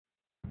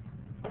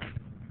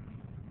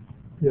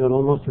we are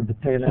almost at the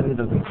tail end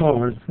of the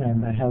course,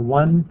 and I have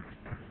one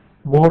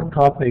more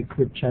topic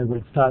which I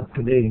will start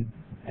today.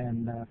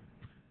 And the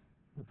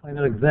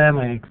final exam,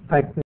 I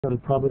expect it will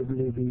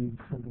probably be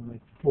something like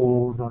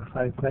 4 or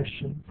 5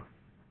 questions.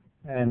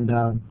 And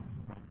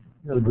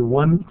there will be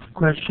one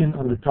question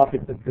on the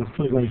topic that we're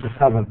still going to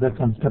cover. That's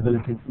on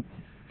stability.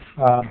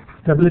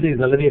 Stability is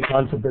already a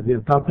concept that we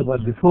have talked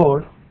about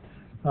before,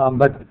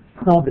 but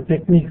now the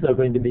techniques are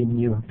going to be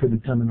new to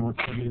determine what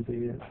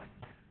stability is.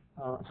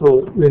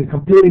 So when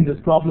completing this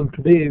problem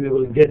today, we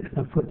will get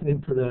a foot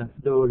into the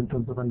door in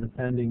terms of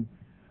understanding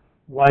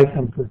why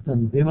some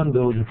systems, even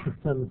though the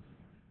systems,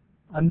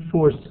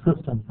 unforced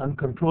systems,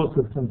 uncontrolled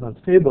systems are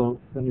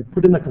stable, when you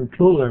put in a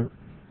controller,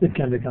 it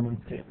can become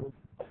unstable.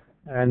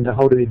 And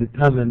how do we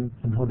determine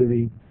and how do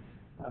we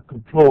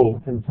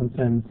control, in some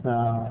sense,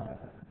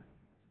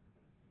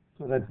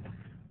 so that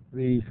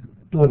we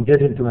don't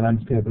get into an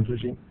unstable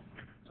regime.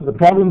 So the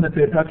problem that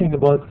we're talking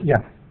about,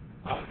 yeah.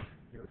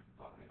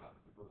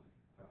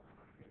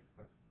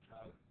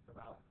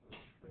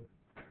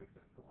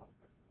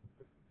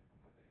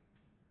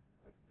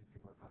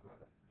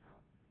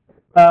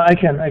 I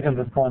can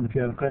respond if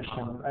you have a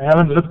question. I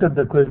haven't looked at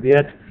the quiz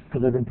yet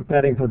because I've been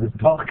preparing for this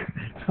talk.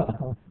 So.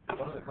 One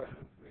of the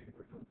questions we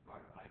took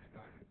about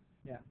Einstein.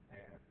 Yeah.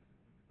 And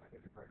I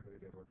think the correctly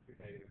there were 2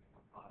 negatives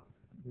and 1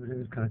 positive. You did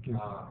it correctly.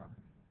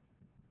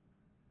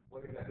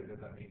 What exactly does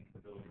that mean?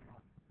 Stability?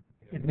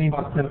 It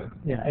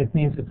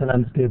means it's an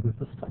unstable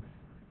system.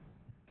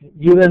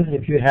 Even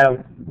if you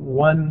have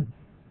 1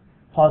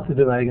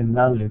 positive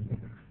eigenvalue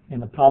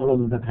in a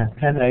problem that has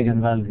 10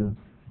 eigenvalues,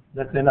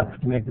 that's enough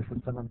to make the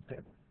system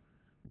unstable.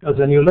 Because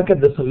when you look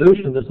at the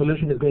solution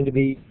is going to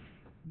be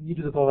e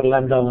to the power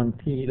lambda 1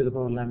 t, e to the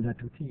power lambda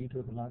 2 t, e to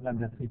the power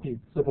lambda 3 t.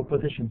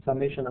 Superposition,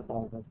 summation of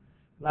all those.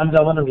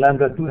 Lambda 1 and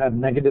lambda 2 have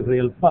negative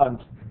real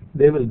parts.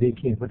 They will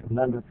decay, but if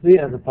lambda 3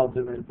 has a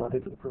positive real part,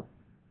 it will grow.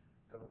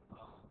 So,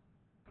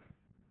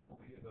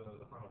 we'll use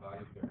the final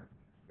values there to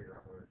figure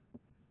out where,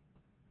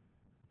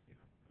 if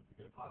we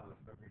get a positive,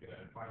 if we get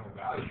a final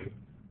value,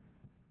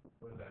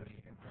 what does that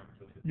mean in terms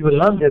of You will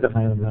not get a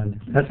final value.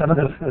 That's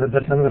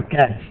another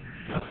catch.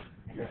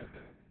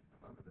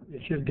 You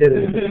should get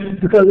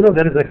it. Because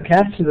there is a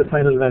catch to the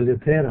final value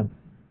theorem.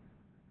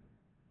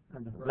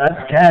 And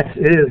that catch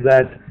is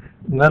that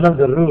none of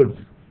the roots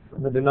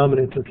in the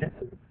denominator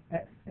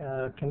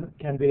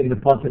can be in the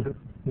positive,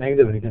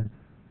 negative again,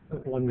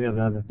 one way or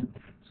the other.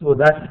 So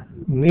that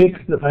makes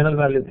the final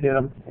value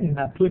theorem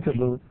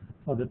inapplicable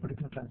for the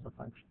particular transfer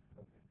function.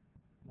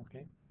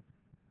 Okay?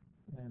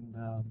 And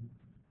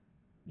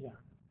yeah.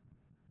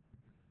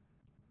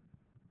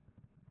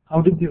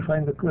 How did you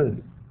find the quiz?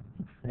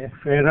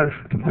 Fairer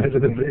compared to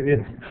the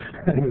previous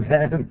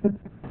exam.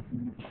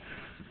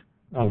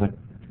 All right.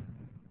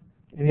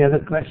 Any other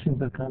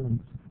questions or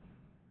comments?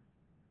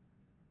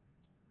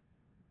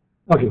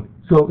 Okay,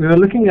 so we were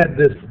looking at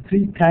this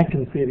 3-tank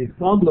and series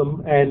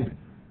problem, and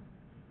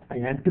I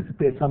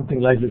anticipate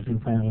something like this in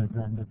final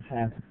exam that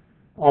has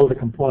all the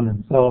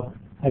components. So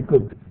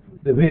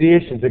the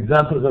variations,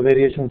 examples of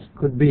variations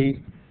could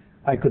be,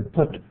 I could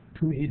put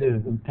 2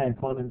 heaters in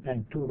tank 1 and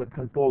tank 2, but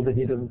control the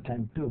heater in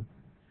tank 2.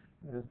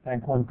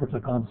 Tank 1 puts a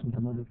constant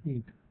amount of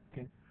heat,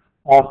 okay?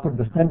 Or put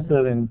the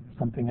sensor in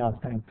something else,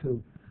 tank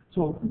 2.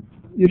 So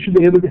you should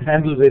be able to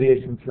handle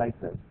variations like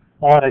this.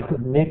 Or I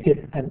could make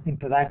it an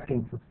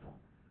interacting system.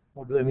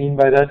 What do I mean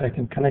by that? I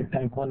can connect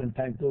tank 1 and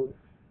tank 2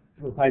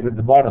 to a pipe at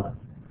the bottom,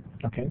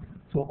 okay?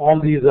 So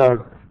all these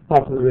are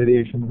possible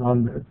variations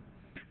on this.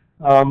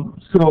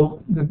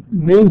 So the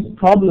main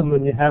problem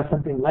when you have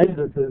something like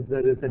this is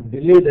there is a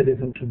delay that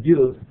is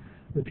introduced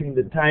between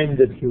the time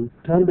that you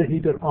turn the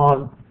heater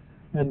on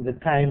and the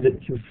time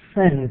that you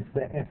sense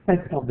the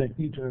effect of the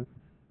heater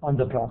on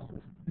the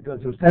process, because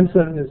your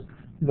sensor is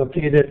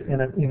located in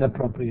an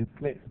inappropriate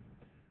place.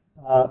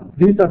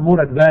 These are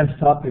more advanced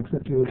topics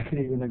that you will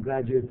see in a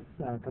graduate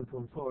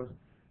control course.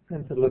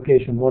 Sensor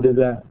location, what is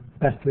the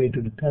best way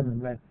to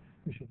determine where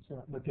you should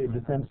locate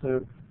the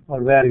sensor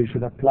or where you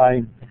should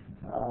apply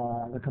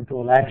the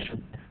control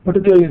action.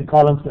 Particularly in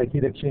columns like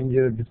heat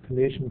exchanger,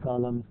 distillation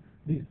columns,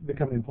 these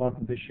become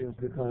important issues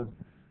because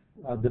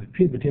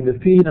between the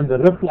feed and the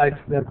reflex,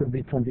 there could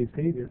be 20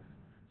 stages.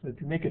 So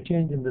if you make a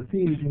change in the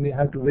feed, you may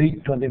have to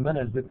wait 20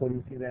 minutes before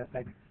you see the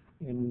effect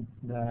in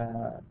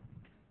the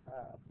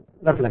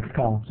reflex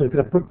column. So if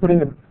you're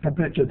putting a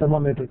temperature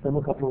thermometer,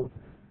 thermocouple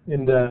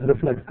in the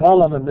reflex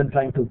column and then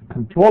trying to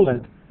control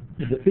it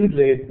with the feed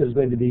rate, there's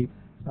going to be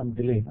some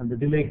delay. And the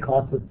delay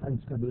causes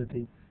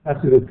instability, as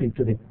we will see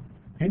today.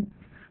 Okay?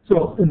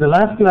 So in the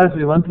last class,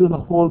 we went through the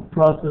whole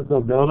process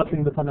of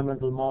developing the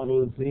fundamental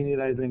models,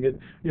 linearizing it,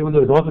 even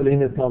though it was a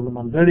linear problem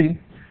already,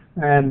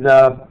 and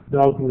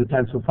developing the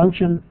transfer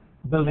function,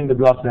 building the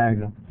block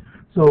diagram.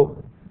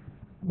 So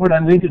what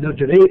I'm going to do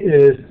today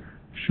is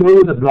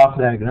show the block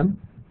diagram,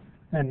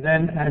 and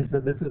then answer.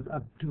 This is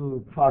up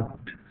to part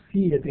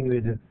C, I think we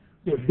did.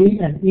 So D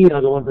and E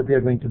are the ones that we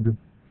are going to do.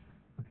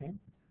 Okay.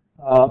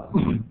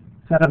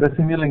 Set up a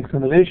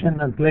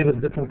simulation and play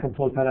with different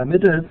control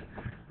parameters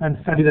and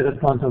study the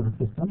response of the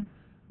system.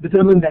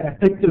 determine the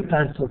effective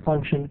transfer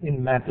function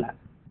in MATLAB,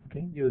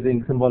 okay,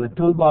 using symbolic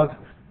toolbox.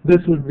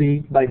 This would be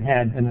by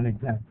hand in an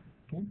example.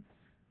 Okay.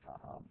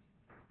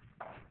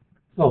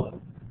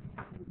 So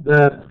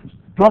the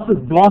process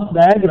block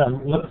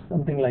diagram looks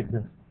something like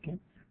this. Okay.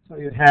 So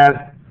you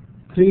have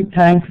 3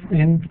 tanks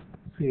in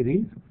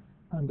series,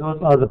 and those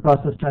are the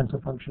process transfer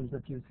functions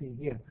that you see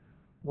here.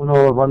 1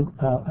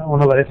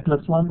 over s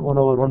plus 1, 1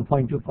 over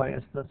 1.25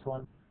 s plus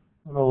 1,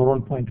 1 over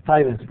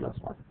 1.5 s plus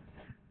 1.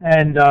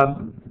 And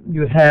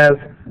you have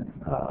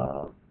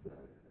a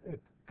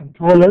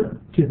controller,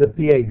 which is a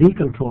PID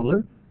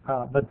controller,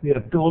 but we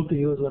are told to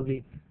use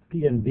only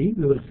P and D.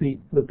 We will see,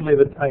 we'll play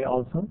with I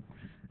also.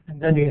 And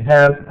then you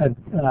have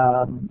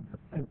a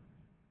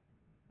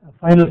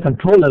final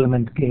control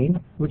element gain,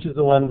 which is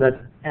the one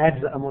that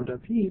adds the amount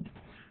of heat.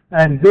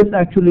 And this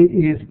actually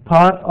is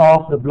part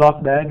of the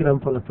block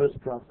diagram for the first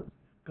process,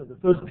 because the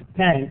first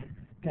tank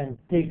can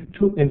take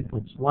 2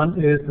 inputs. One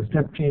is the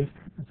step change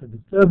as a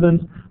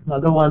disturbance.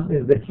 Another one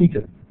is the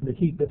heater, the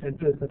heat that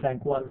enters the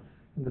tank 1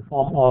 in the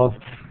form of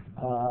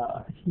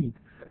heat.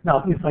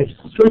 Now, if I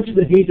switch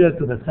the heater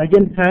to the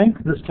second tank,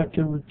 the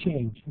structure will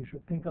change. You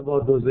should think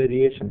about those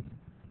variations.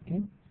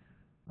 Okay.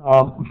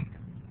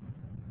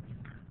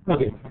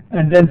 Okay,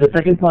 and then the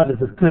second part is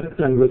the script,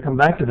 and we'll come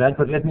back to that.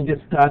 But let me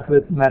just start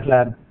with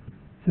MATLAB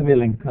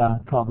Simulink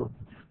problem.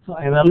 So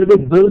I've already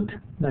built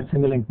that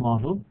Simulink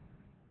model,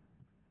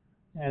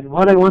 and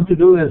what I want to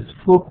do is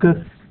focus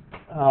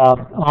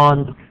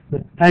on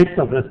the types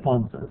of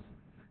responses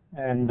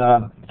and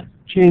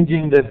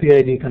changing the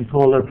PID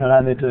controller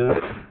parameter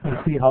and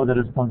see how the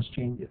response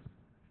changes.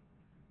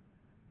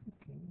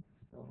 Okay,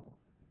 so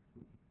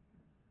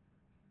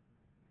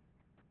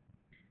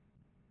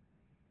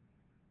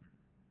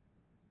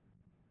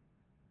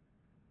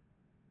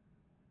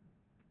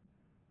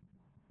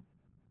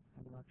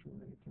I'm not sure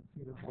that you can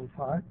see the whole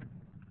part.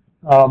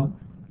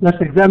 Let's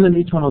examine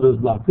each one of those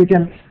blocks.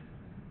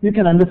 You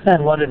can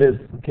understand what it is.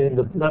 Okay, in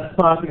the left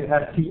part you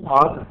have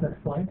TR, the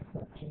set point,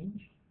 that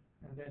change,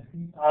 and then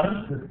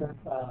TR, the step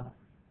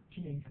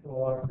change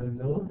for the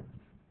load,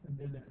 and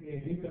then the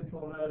PID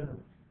controller, the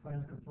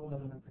final control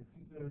element, the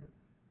heater.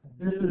 And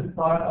this is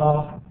part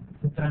of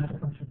the transfer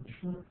function.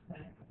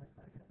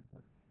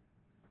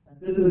 And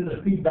this is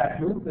the feedback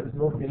loop. There is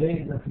no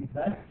delay in the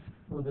feedback,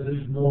 so there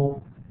is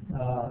no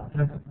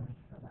transfer function.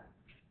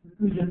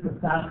 This is just a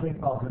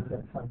sampling of the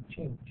set point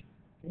change.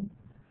 Okay?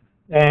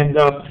 And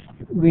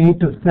we need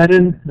to set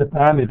in the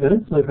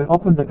parameters. So if I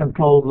open the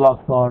control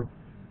block for,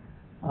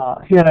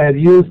 here I have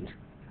used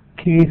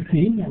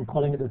KC, I'm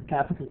calling it as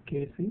capital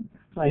KC.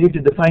 So I need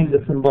to define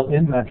the symbol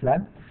in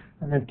MATLAB,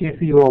 and then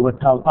KC over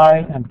tau I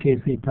and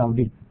KC tau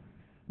D.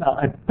 Now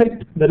I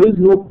picked, there is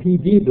no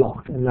PD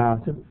block in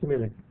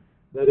Simulink.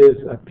 There is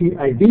a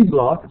PID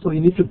block, so you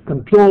need to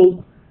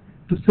control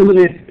to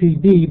simulate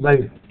PD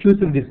by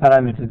choosing these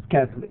parameters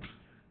carefully.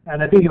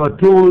 And I think you are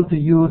told to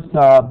use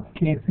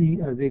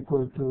KC as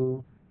equal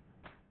to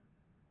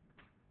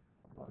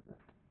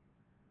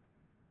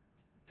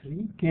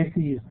 3.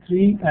 KC is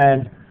 3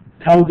 and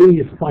tau D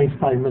is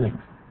 0.5 minutes.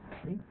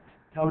 Okay?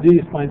 Tau D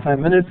is 0.5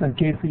 minutes and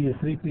KC is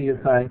 3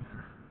 psi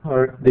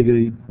per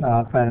degree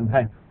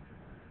Fahrenheit.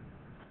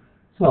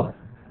 So,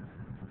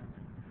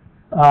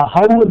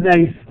 how would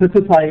I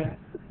specify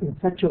in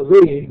such a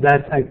way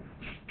that I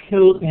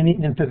kill any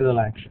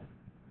integral action?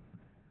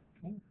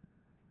 Okay.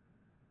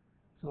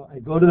 So I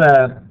go to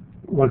the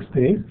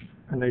workspace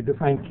and I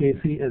define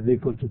KC as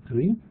equal to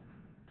 3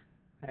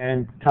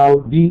 and tau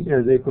D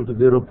is equal to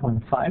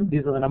 0.5.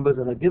 These are the numbers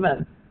that are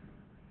given,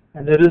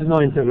 and there is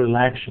no integral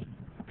action.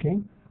 Okay,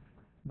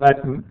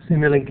 but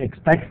Simulink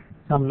expects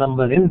some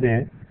number in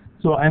there,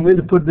 so I'm going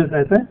to put this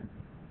as a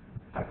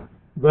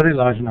very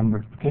large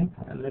number. Okay,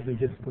 and let me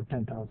just put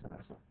 10,000 or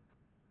so.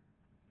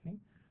 Okay,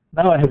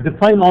 now I have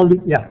defined all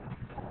the yeah.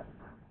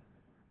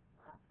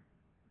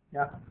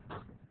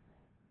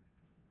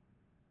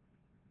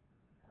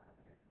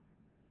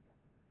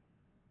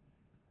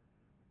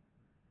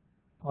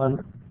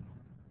 On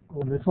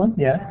this one,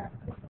 yeah.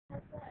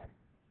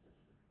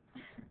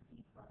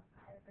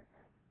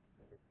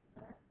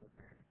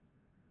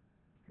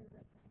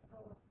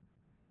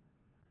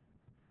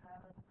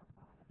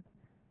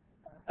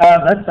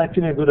 That's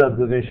actually a good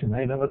observation.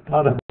 I never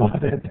thought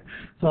about it.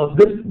 So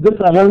this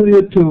allows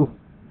you to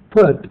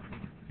put,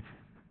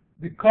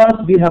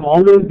 because we have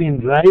always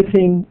been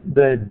writing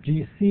the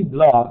GC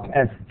block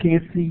as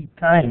KC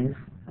times,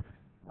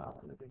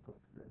 let me go to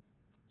this.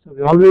 So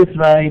we always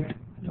write,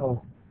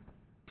 oh,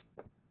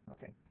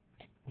 okay,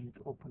 I need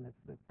to open it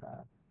with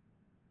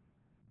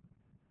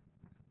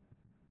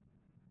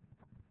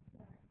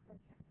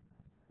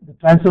the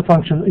transfer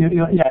function.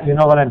 Yeah, you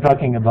know what I'm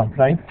talking about,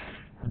 right?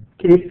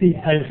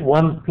 KC times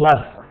 1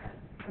 plus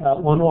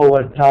 1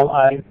 over tau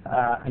I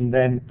and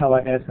then tau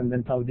IS and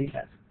then tau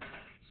DS.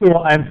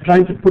 So I'm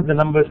trying to put the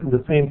numbers in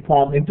the same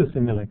form into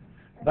Simulink.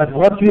 But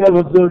what we have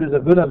observed is a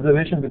good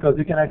observation, because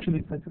you can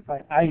actually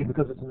specify I,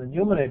 because it's in the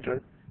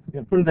numerator, you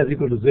can put it as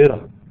equal to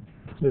 0.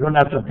 So you don't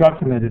have to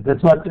approximate it.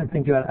 That's what I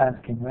think you are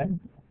asking, right?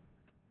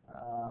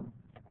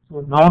 So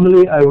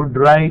normally I would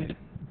write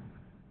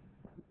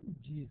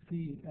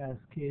GC as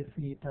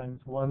KC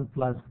times 1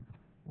 plus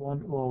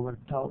 1 over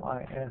tau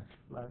IS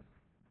plus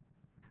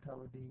tau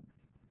D.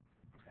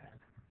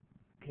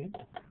 Okay.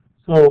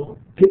 So,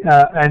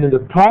 and in the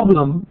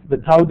problem, the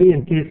tau D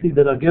and Kc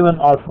that are given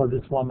are for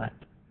this format.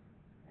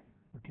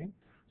 Okay.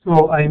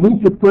 So I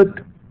need to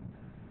put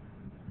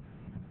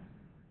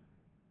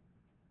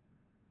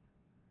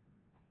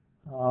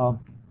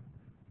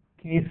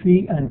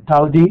Kc and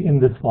tau D in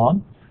this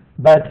form,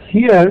 but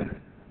here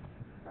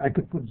I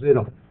could put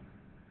 0.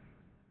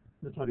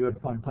 That's what you were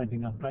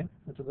pointing out, right?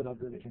 That's a good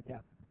observation. Yeah,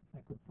 I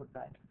could put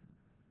that.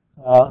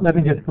 Let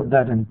me just put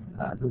that and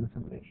do the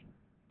simulation.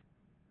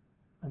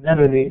 And then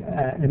when we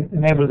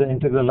enable the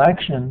integral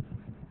action,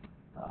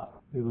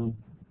 we will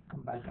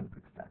come back and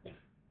fix that.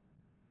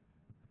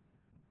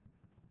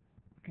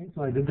 Okay,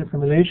 so I did the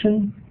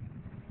simulation,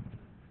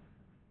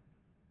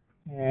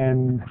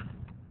 and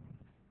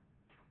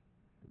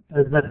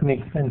does that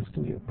make sense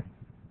to you?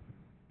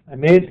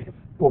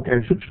 Okay,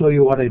 I should show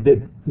you what I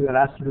did. We were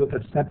asked to look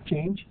at step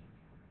change.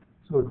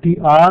 So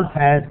TR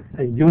has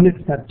a unit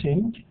step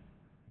change.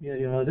 Here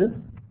you know this.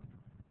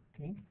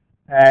 Okay,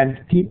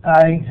 and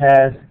TI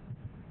has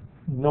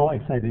no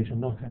excitation,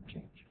 no step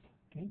change.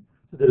 Okay,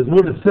 so there is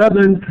no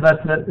disturbance,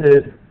 but there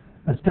is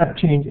a step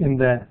change in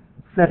the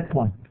set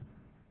point.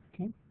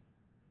 Okay,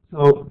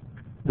 so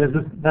does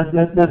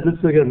this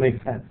figure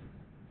make sense?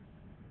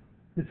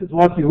 This is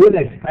what you would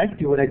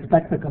expect. You would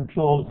expect the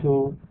control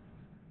to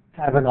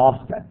have an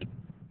offset.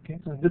 Okay,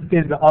 so in this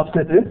case the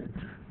offset is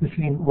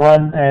between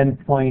 1 and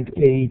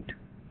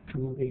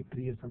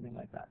 0.8283 or something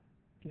like that.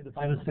 Okay, the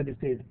final steady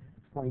state is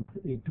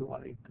 0.82 or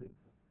 83.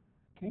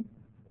 Okay.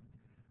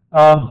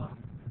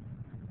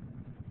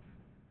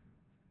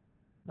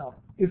 Now,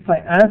 if I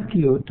ask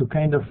you to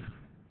kind of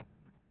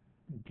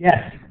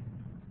guess,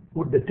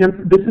 would this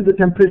is the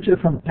temperature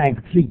from tank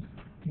 3.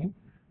 Okay,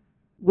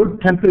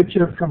 would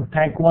temperature from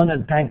tank 1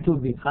 and tank 2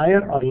 be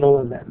higher or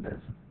lower than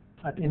this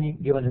at any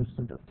given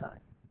instant of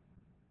time?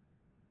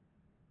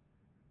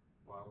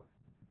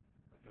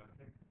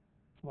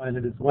 While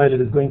it is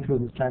going through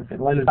this transit,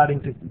 while it's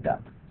starting to heat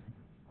up.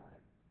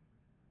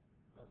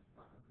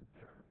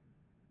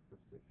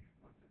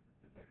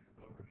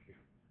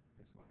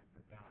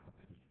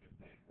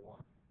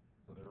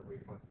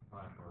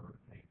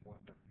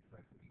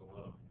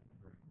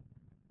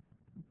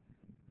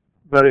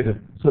 Very good.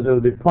 So there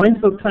will be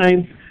points of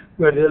time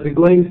where they'll be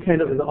going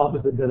kind of in the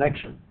opposite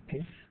direction.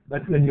 Okay?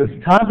 But when you're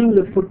starting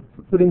the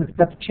putting the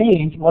step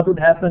change, what would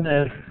happen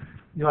is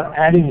you are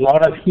adding a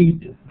lot of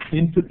heat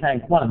into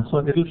tank 1, so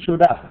it will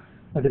shoot up,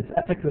 but its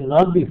effect will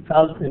not be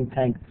felt in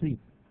tank 3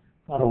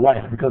 for a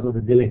while because of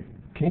the delay.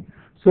 Okay,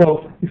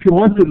 so if you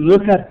want to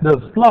look at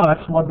those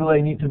plots, what do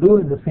I need to do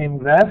in the same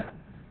graph?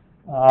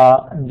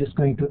 I'm just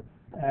going to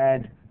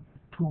add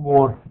 2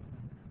 more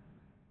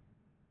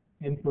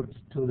inputs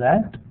to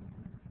that,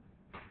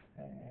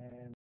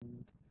 and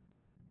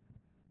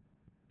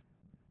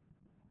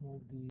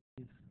move these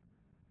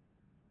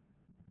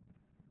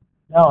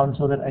down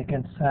so that I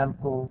can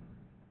sample.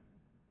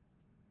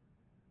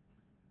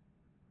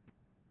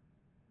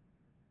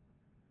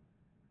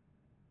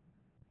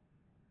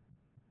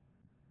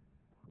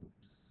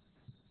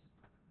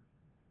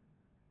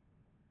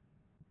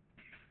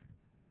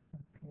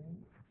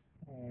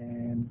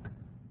 And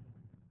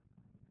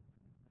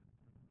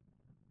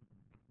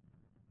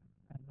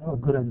I'm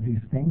not good at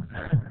these things.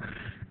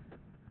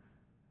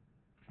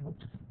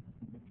 Oops.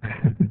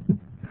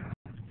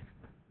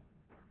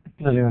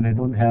 Particularly when I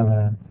don't have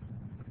a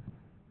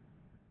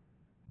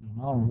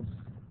mouse.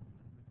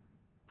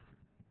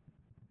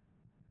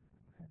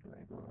 Where do I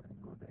go? I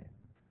go there.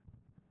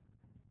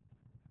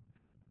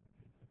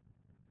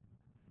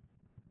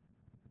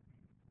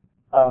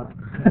 Oh,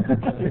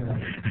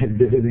 I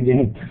did it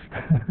again.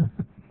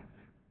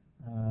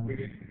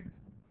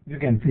 You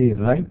can see it,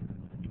 right?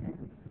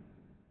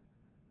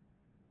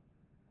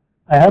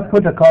 I have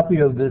put a copy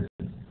of this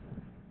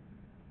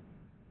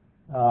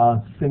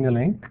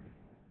Simulink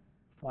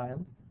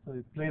file, so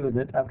you play with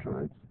it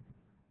afterwards.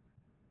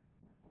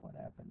 What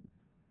happened?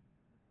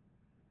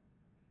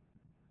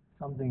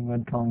 Something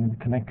went wrong in the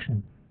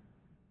connection.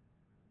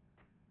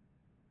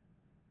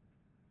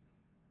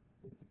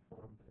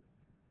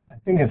 I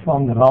think I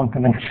found the wrong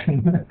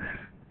connection.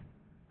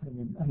 Let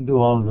me undo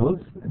all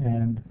those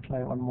and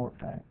try one more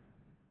time.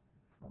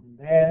 From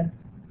there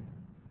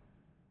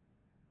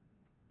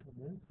to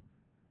this.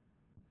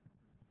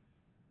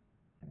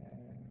 And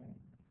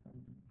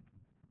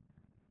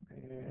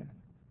from there.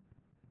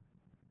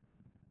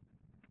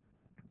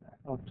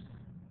 Oops.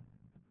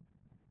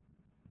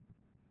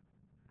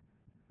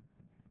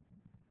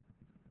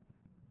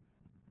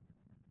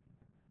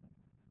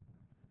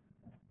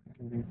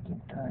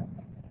 Wasting time.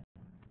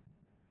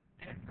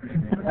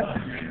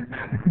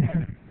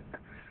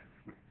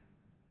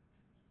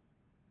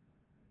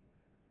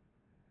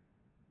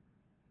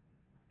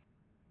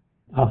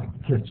 Oh,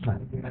 let's try.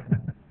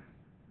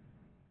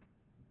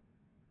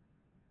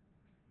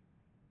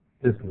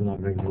 This is not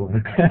going to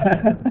work.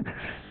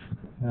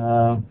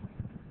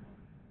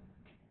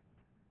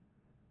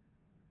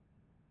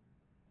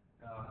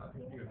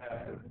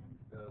 have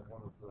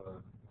one of the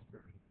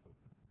descriptions.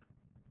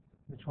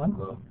 Which one?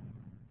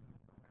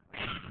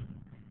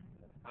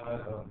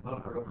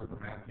 Number over the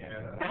map can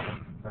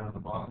down the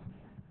bottom.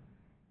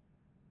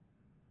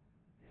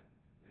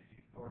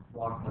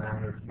 Block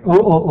parameters.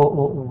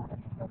 Oh.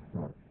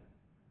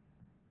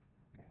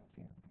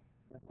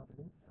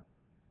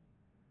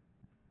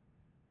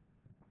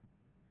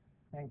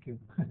 Thank you.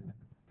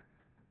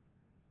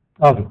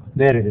 Okay,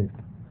 there it is.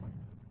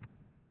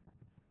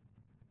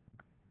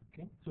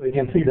 Okay, so you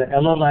can see the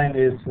yellow line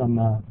is from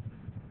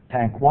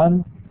tank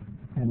 1,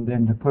 and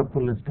then the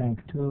purple is tank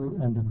 2,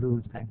 and the blue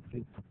is tank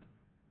 3.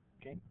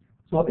 Okay,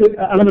 so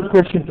another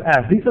question to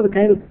ask. These are the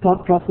kind of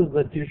thought process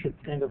that you should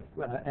kind of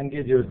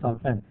engage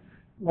yourself in.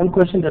 One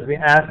question that we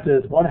asked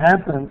is, what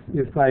happens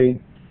if I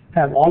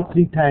have all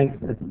 3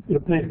 tanks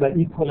replaced by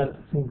equivalent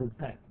single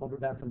tank? What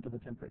would happen to the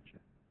temperature?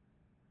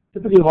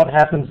 Typically, what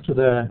happens to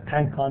the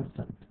tank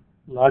constant?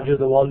 The larger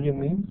the volume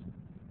means,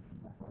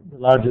 the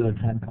larger the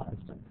tank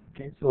constant.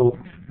 Okay, so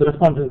the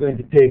response is going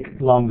to take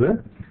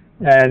longer,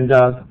 and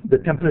the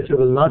temperature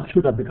will not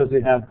shoot up because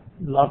we have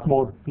a lot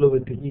more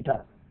fluid to heat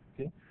up.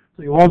 Okay,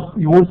 so you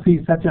won't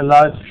see such a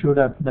large shoot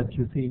up that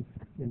you see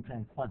in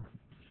tank 1.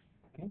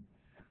 Okay,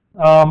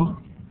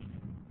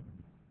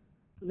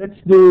 let's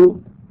play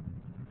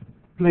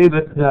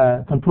with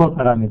the control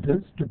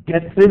parameters. To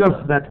get rid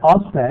of that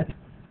offset,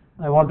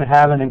 I want to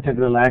have an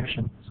integral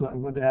action. So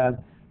I'm going to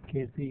have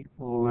Kc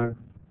over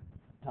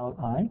tau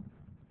I.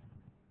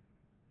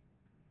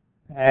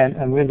 And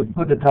I'm going to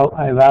put a tau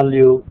I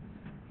value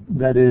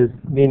that is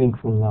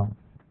meaningful now,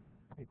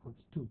 equals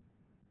 2.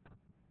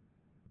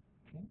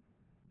 Okay.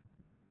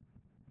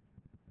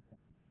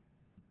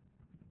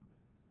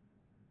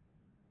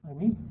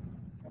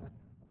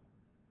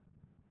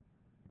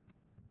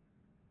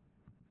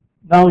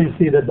 Now you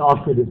see that the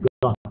offset is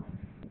gone.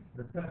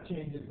 The step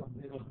changes from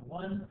 0 to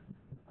 1.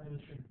 I will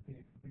show you.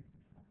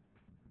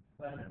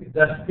 But it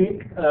does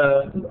take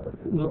a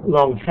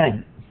long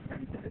time.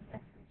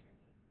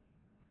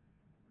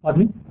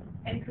 Pardon me?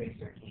 Increase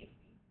your Kc.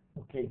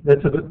 Okay,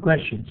 that's a good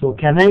question. So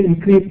can I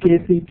increase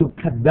Kc to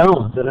cut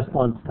down the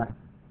response time?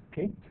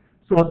 Okay,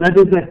 so that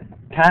is a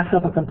task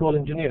of a control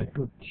engineer,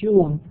 to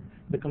tune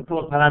the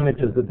control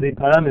parameters, the 3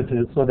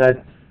 parameters, so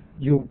that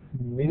you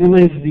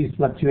minimize these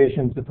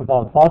fluctuations if at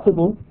all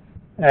possible,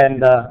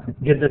 and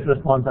get that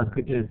response as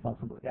quickly as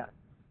possible. Yeah.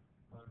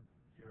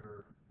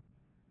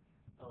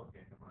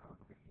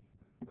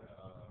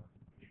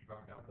 You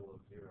drop down below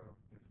 0,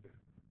 it's just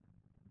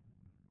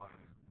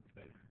minus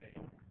steady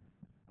state.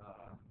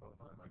 But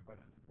my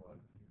question was,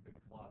 you could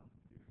plot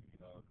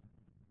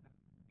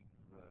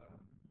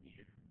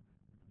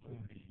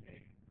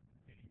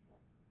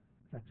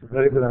That's a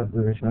very good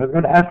observation. I was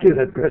going to ask you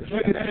that question,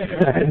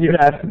 and you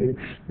asked me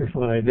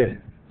before I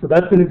did. So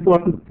that's an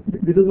important.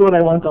 This is what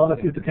I want all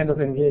of you to kind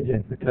of engage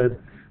in, because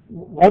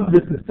what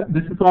this is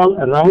all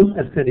around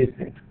a steady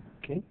state.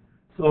 Okay,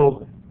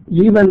 so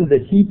even the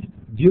heat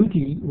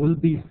duty will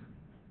be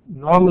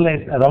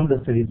normalized around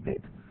the steady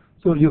state.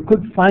 So you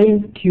could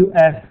find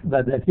QS,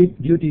 the heat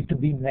duty, to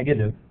be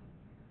negative.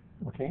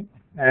 Okay,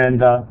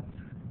 and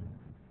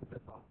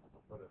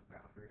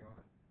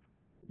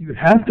you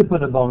have to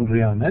put a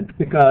boundary on it,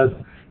 because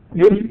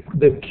if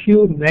the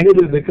Q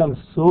negative becomes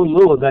so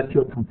low that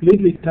you're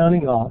completely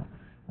turning off,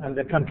 and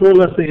the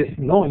controller says,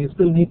 no, you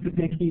still need to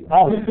take heat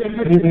out,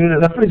 you need a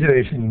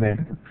refrigeration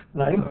there,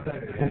 right?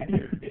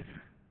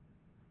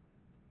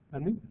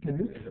 Can you?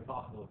 Is it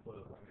possible to put a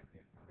limit in?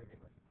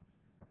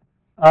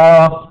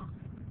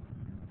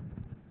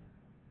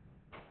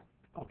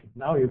 Okay,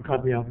 now you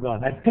caught me off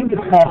guard. I think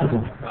it's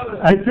possible.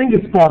 I think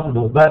it's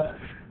possible, but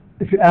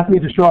if you ask me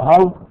to show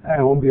how,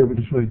 I won't be able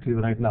to show it to you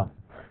right now.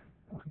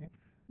 Okay.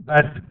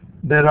 But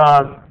there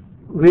are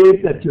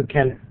ways that you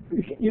can,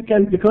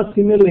 because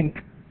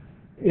Simulink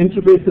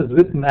interfaces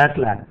with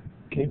MATLAB.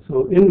 Okay,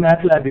 so in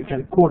MATLAB you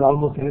can code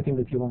almost anything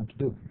that you want to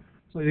do.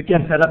 So you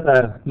can set up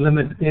a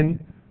limit in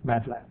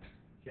MATLAB.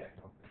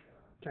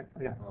 Check,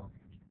 yeah.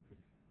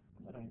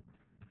 Right.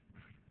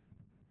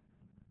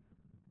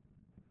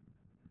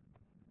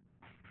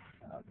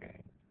 Okay.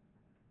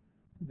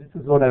 This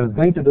is what I was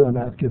going to do, and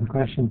ask you the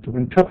question to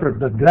interpret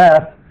the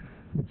graph.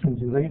 But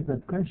since you raised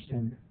that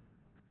question,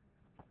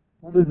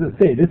 what does this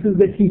say? This is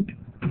the heat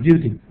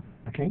duty,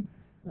 okay?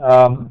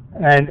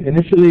 And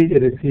initially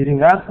it is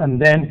heating up, and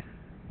then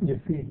you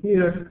see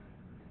here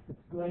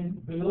it's going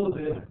below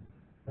this.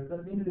 Does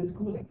that mean it is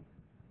cooling?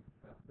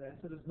 The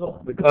answer is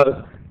no,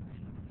 because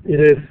it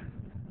is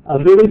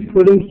already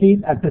putting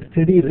heat at a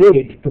steady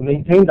rate to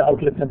maintain the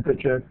outlet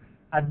temperature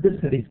at the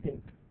steady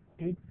state.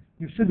 Okay?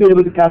 You should be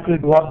able to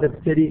calculate what that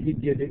steady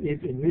heat duty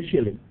is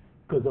initially,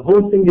 because the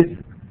whole thing is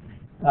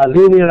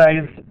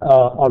linearized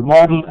or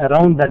modeled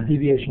around that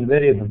deviation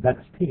variable, that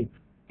state.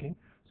 Okay?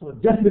 So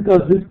just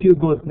because this Q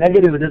goes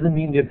negative, it doesn't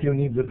mean that you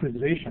need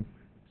refrigeration.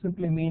 It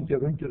simply means you're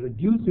going to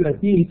reduce your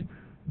heat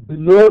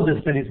below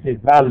the steady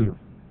state value.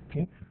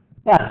 Okay?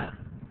 But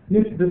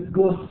if this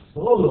goes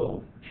so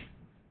low,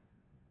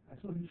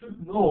 so you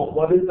should know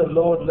what is the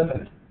lower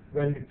limit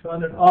when you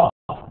turn it off.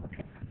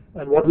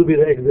 and what will be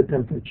the exit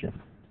temperature.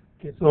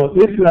 Okay, so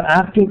if you are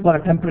asking for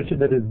a temperature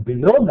that is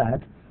below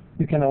that,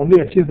 you can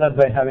only achieve that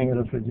by having a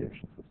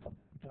refrigeration system.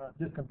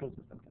 This control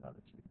system cannot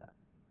achieve that.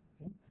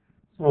 Okay?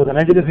 So the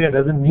negative here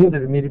doesn't mean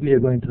that immediately you're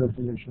going to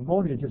refrigeration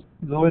mode. You're just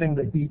lowering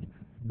the heat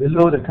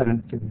below the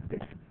current steady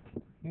state.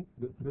 Okay?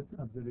 Good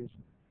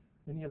observation.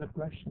 Any other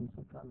questions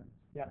or comments?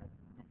 Yeah.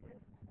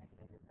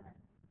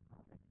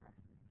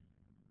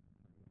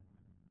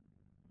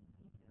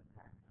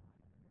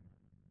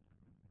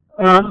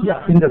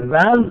 Yeah, in the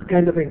valve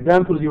kind of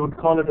example, you would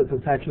call it as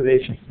a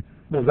saturation.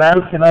 The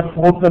valve cannot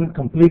open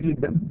completely.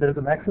 There is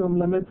a maximum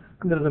limit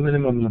and there is a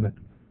minimum limit.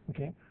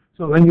 Okay.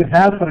 So when you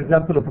have, for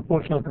example, a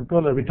proportional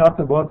controller, we talked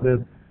about this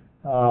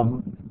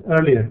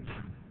earlier.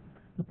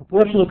 The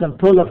proportional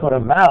controller for a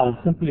valve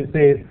simply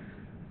says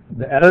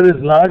the error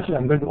is large.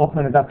 I'm going to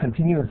open it up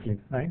continuously,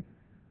 right?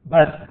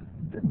 But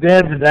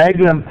there, the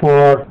diagram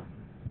for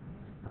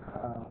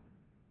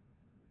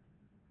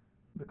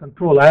the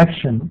control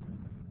action.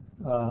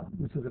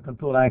 This is a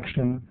control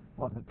action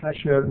or the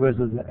pressure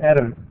versus the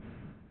error.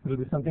 It will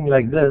be something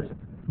like this,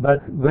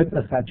 but with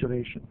a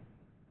saturation.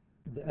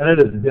 If the error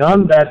is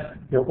beyond that,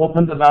 you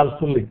open the valve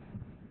fully,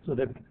 so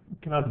that you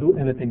cannot do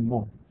anything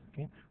more.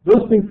 Okay?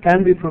 Those things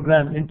can be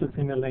programmed into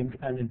Simulink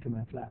and into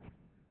MATLAB,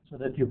 so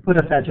that you put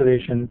a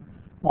saturation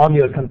on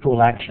your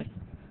control action.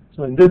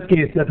 So in this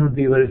case, that would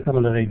be a very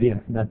similar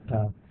idea, that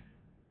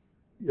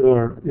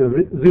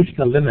you've reached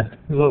a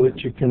limit below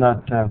which you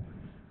cannot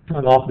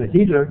turn off the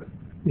heater.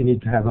 You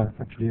need to have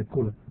actually a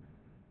cooler.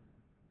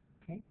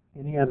 Okay.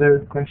 Any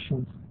other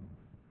questions?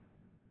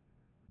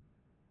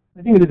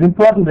 I think it is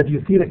important that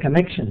you see the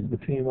connection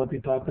between what we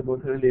talked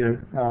about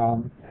earlier,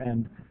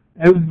 and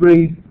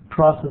every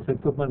process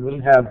equipment will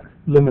have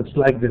limits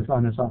like this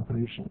on its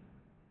operation.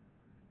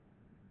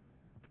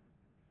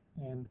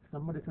 And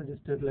somebody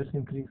suggested let's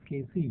increase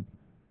KC.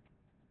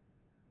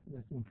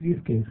 Let's increase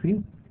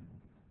KC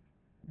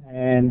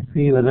and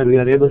see whether we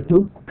are able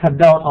to cut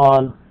down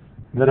on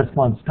the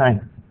response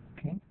time.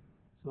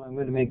 So I'm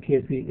going to make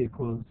Kc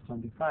equals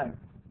 25.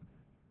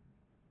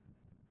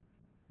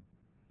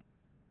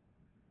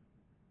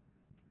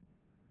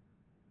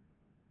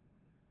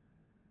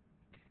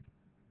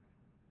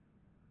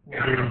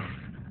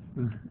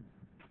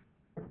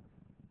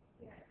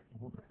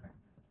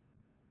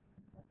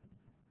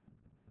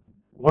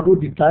 What would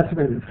be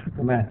classified as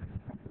command?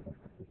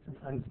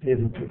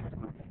 Unstable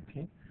system.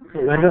 Okay. So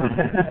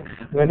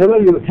whenever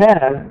you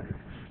have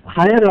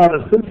higher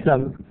order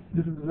systems,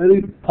 this is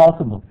very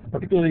possible.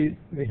 Particularly,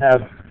 we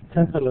have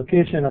sensor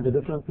location at a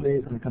different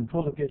place and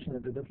control location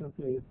at a different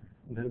place.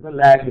 And there is a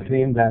lag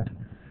between that.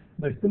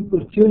 By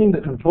simple tuning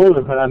the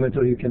controller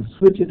parameter, you can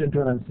switch it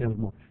into an unstable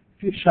mode.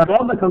 If you shut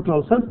off the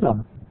control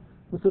system,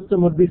 the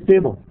system would be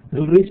stable. It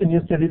will reach a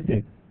new steady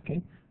state.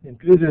 Okay?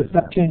 Increase your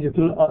step change, it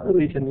will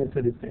reach a new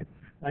steady state.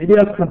 The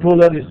idea of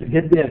controller is to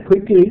get there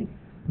quickly,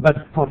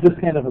 but for this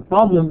kind of a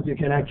problem, you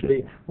can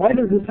actually, why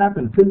does this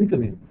happen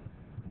physically?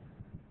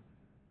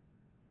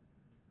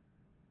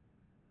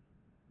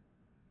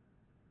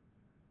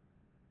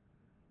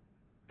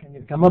 Can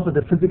you come up with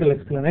a physical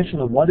explanation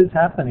of what is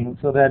happening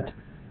so that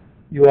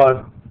you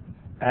are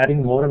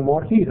adding more and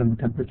more heat and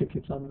the temperature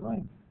keeps on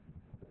going?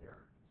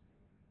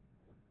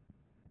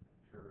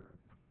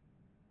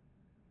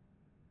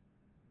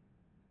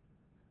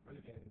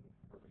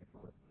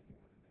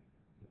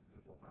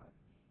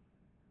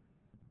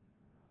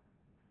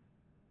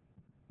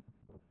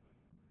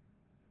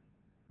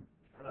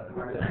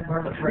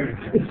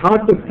 It's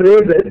hard to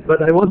phrase it,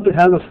 but I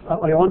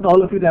want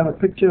all of you to have a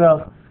picture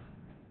of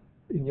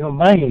in your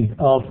mind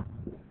of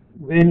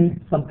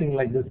when something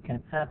like this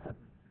can happen.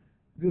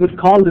 We would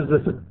call this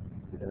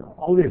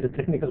always a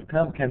technical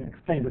term can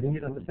explain, but you need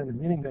to understand the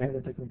meaning behind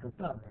the technical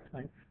term.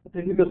 Right? The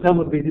technical term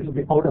would be this would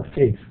be out of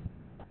phase.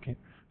 Okay.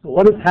 So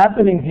what is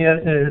happening here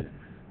is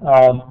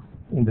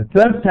in the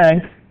third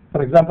tank,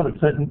 for example, at a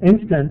certain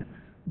instant,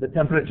 the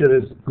temperature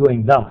is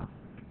going down.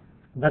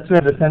 That's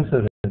where the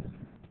sensor is.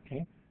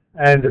 Okay.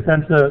 And the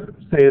sensor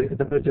says the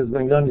temperature is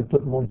going down, you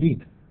put more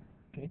heat.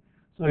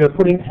 So you're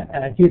putting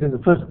heat in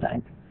the first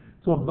tank.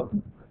 So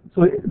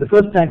the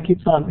first tank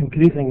keeps on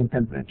increasing in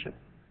temperature.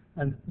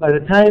 And by the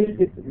time,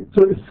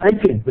 it's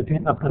cycling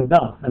between up and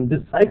down. And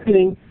this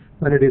cycling,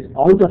 when it is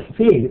out of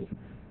phase,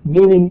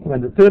 meaning when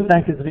the third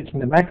tank is reaching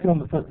the maximum,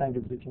 the first tank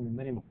is reaching the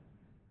minimum.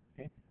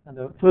 Okay? And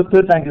the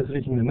third tank is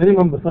reaching the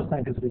minimum, the first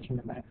tank is reaching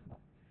the maximum.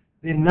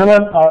 They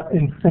never are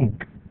in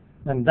sync.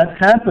 When that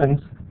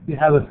happens, you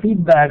have a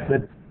feedback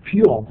that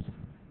fuels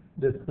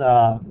this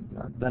the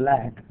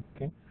lag.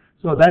 Okay?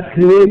 So that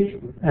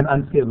creates an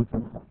unstable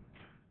system.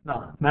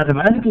 Now,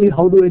 mathematically,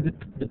 how do I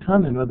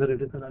determine whether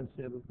it is an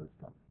unstable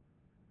system?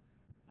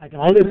 I can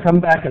always come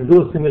back and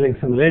do a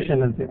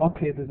simulation and say,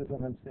 okay, this is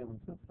an unstable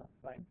system,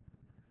 right?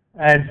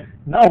 And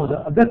now the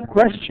other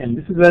question,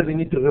 this is where we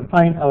need to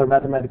refine our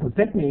mathematical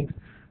techniques,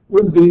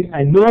 would be,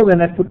 I know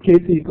when I put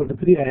Kc equal to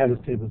 3, I have a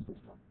stable system.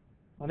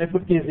 When I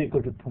put Kc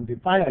equal to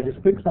 25, I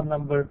just pick some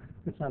number,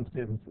 it's an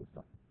unstable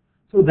system.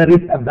 So there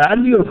is a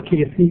value of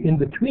Kc in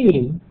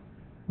between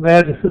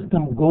where the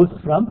system goes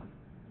from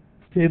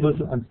stable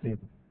to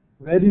unstable.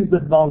 Where is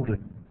that boundary?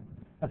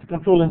 As a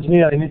control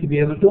engineer, I need to be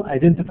able to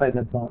identify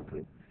that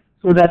boundary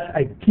so that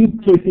I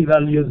keep Kc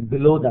values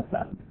below that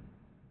value.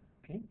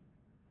 Okay?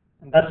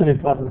 And that's an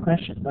important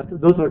question.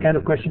 Those are the kind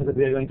of questions that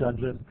we are going to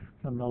address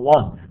from now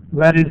on.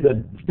 Where is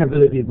the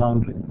stability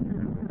boundary?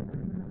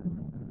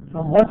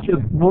 From what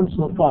you've known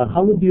so far,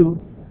 how would you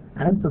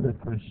answer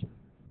that question?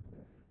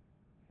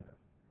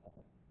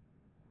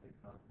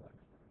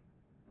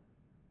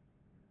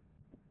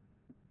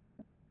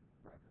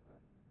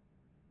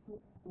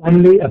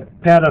 Only a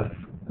pair of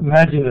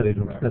imaginary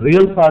roots. The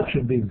real part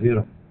should be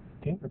 0.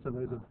 Okay, that's a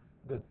very good.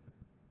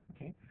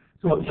 Okay,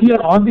 so here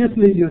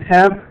obviously you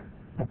have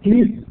at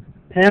least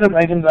pair of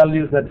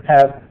eigenvalues that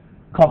have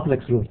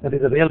complex roots. That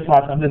is a real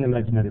part and an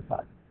imaginary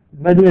part.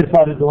 Imaginary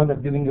part is the one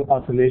that's giving you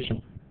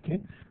oscillation.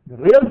 Okay, the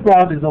real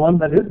part is the one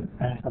that is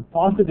a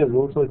positive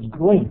root, so it's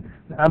growing.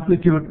 The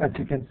amplitude, as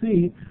you can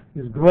see,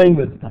 is growing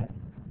with time.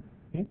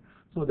 Okay,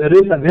 so there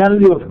is a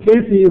value of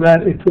Kc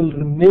where it will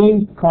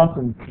remain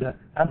constant. The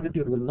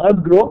amplitude will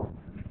not grow,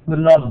 will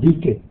not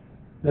decay.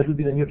 That will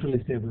be the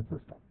neutrally stable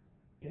system.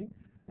 Okay?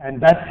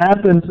 And that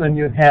happens when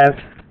you have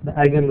the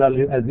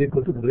eigenvalue as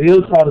equal to the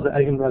real part of the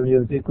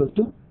eigenvalue is equal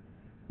to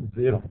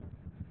 0.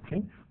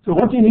 Okay? So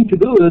what we need to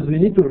do is we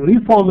need to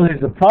reformulate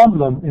the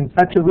problem in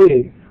such a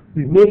way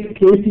we make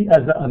Kc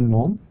as the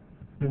unknown,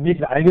 we make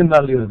the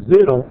eigenvalue as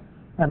 0,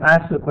 and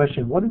ask the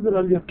question, what is the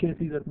value of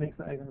Kc that makes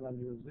the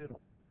eigenvalue as 0?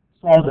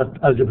 Solve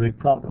that algebraic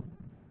problem.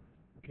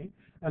 Okay?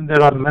 And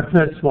there are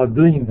methods for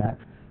doing that.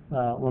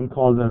 One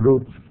called the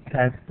root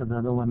test, and the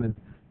other one is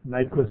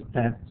Nyquist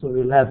test. So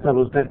we'll have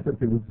several tests that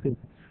we will see.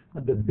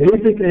 But the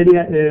basic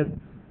idea is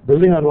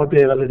building on what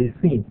we have already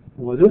seen.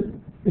 What is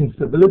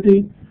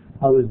instability?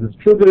 How is this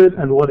triggered?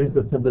 And what is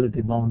the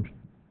stability boundary?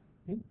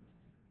 Okay?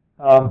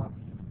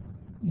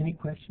 Any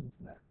questions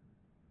there?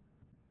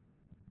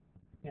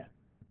 Yeah.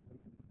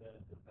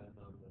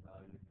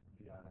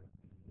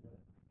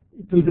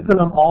 It will depend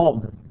on all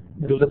of them.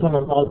 It will depend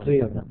on all three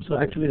of them. So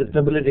actually the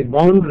stability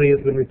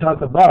boundaries, when we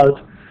talk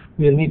about,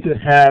 we'll need to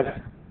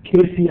have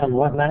Kc on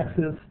one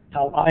axis,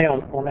 tau I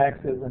on one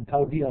axis, and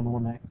tau d on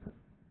one axis.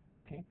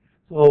 Okay?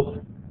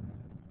 So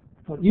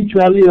for each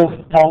value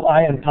of tau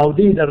I and tau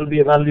d, there will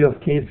be a value of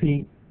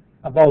Kc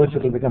above which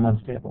it will become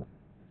unstable.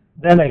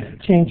 Then I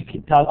change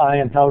tau I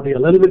and tau d a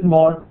little bit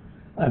more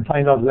and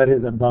find out where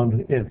is that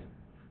boundary is.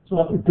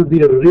 So it could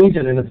be a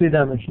region in a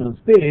three-dimensional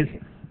space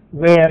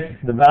where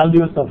the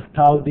values of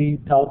tau d,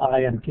 tau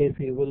I, and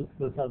Kc will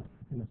result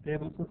in a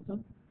stable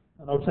system,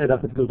 and outside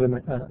of it will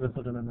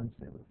result in an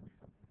unstable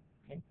system.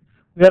 Okay?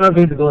 We are not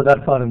going to go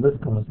that far in this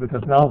course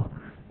because now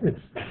it's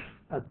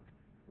a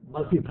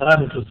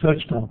multi-parameter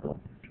search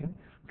problem. Okay?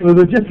 So we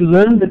will just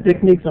learn the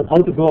techniques of how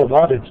to go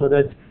about it so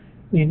that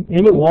in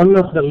any one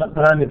of the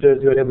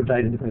parameters you are able to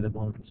identify the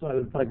boundary. So I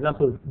will, for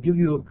example, give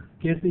you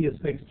Kc is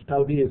fixed,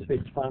 tau d is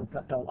fixed,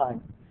 tau I,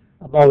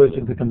 above which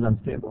it becomes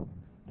unstable,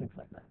 things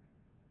like that.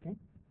 Okay?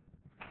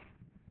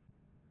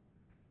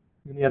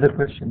 Any other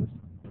questions?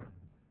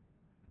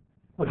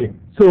 Okay,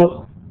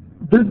 so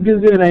this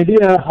gives you an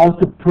idea how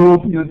to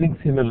probe using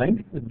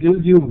Simulink. It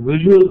gives you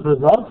visual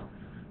results,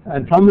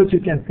 and from which you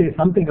can say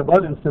something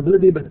about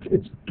instability, but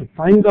it's to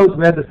find out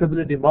where the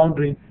stability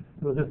boundary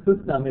for the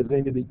system is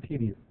going to be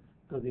tedious,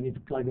 because you need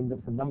to plug in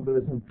different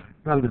numbers and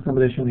run the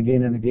simulation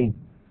again and again.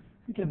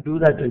 You can do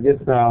that, I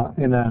guess,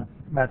 in a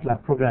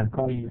MATLAB program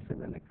called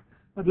Simulink.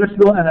 But let's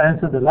go and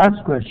answer the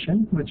last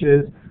question, which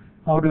is,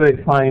 how do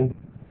I find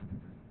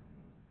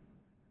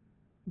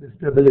the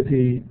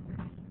stability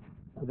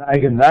of the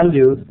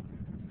eigenvalues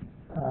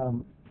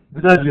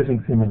without using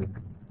Simulink?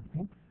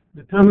 Okay?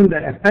 Determine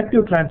the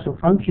effective transfer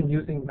function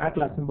using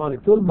MATLAB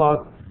symbolic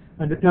toolbox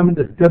and determine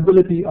the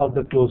stability of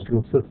the closed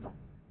loop system.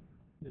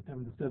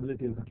 Determine the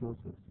stability of the closed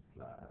loop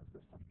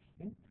system.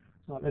 Okay?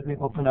 So let me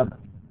open up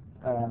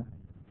a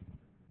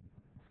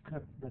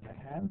script that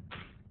I have.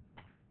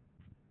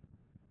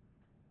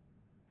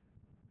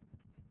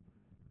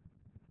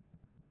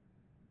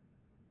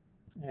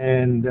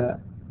 And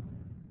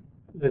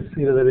let's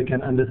see whether we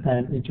can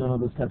understand each one of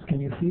the steps.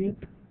 Can you see it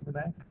in the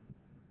back?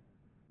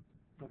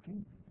 Okay,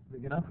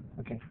 big enough?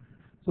 Okay.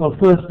 So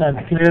first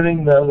I'm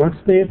clearing the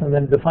workspace and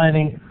then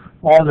defining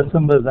all the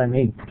symbols I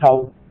need.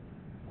 Tau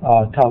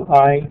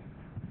I,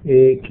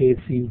 A, K,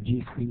 C,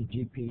 G, C,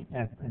 G, P,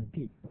 F, and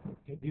T.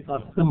 Okay, these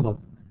are symbols.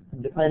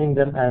 I'm defining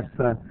them as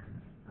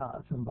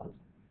symbols.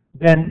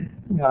 Then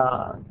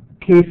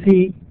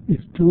Kc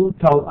is 2,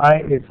 tau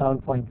I is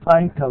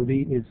 7.5, tau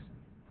D is,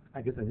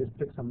 I guess I just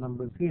picked some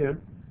numbers here.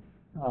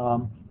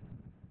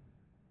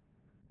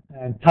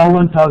 And tau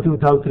 1, tau 2,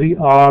 tau 3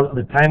 are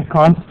the time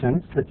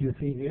constants that you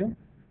see here.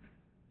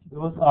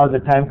 Those are the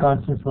time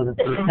constants for the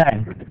three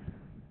tanks.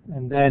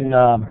 And then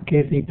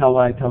Kc, tau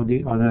I, tau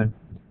D are the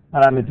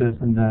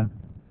parameters in the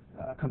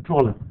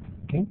controller.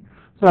 Okay.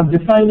 So I'm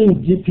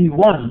defining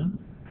GP1,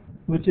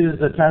 which is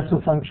the transfer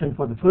function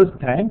for the first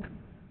tank,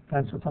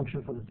 transfer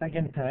function for the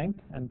second tank,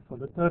 and for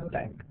the third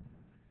tank.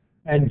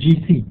 And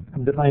GC,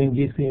 I'm defining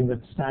GC in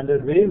the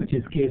standard way, which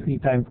is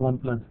Kc times 1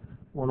 plus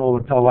 1 over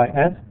tau I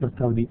s plus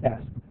tau D s.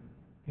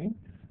 Okay?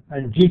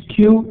 And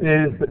GQ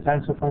is the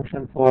transfer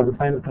function for the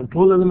final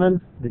control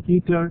element, the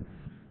heater,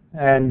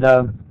 and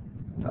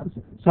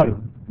sorry,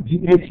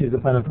 GH is the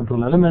final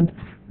control element.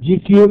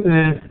 GQ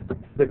is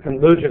the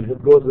conversion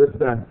that goes with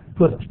the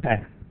first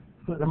tank.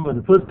 So remember,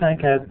 the first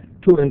tank has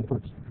two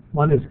inputs.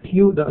 One is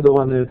Q, the other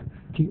one is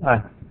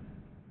TI.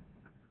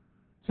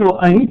 So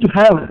I need to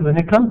have, when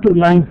I come to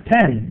line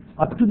 10,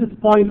 up to this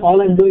point,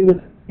 all I'm doing is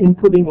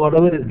inputting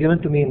whatever is given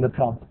to me in the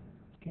prompt.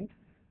 Okay?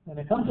 When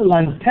I come to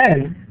line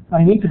 10,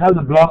 I need to have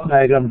the block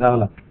diagram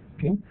developed.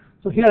 Okay?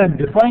 So here I'm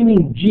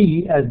defining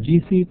G as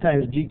GC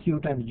times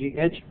GQ times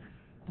GH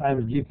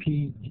times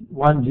GP1,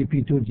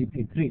 GP2,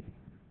 GP3.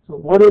 So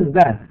what is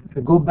that? If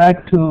I go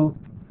back to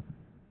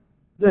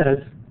this,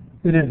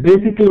 it is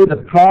basically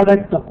the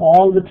product of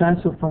all the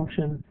transfer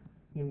functions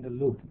in the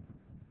loop.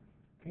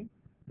 Okay?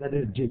 That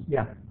is G.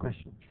 Yeah,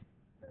 question.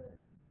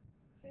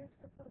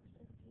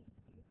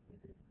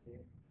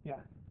 Yeah.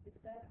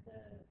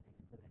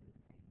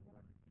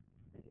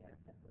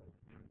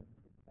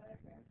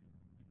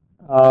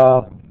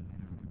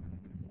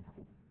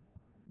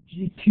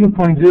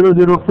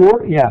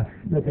 GQ.004, yeah,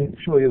 let me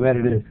show you where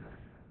it is.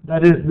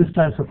 That is this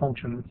transfer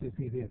function which you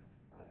see here.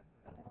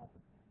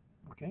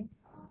 Okay?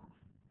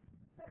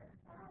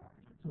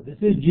 So this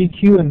is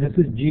GQ and this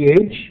is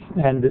GH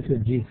and this is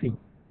GC.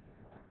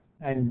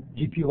 And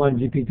GP1,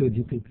 GP2,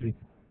 GP3.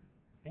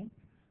 Okay?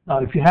 Now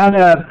if you have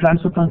a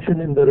transfer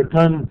function in the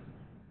return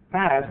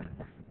path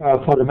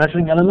for the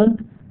measuring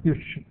element, you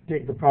should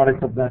take the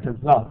product of that as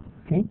well.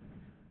 Okay?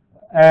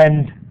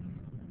 And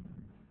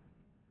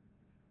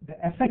the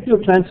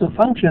effective transfer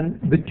function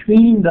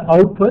between the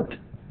output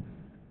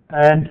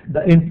and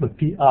the input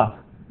PR,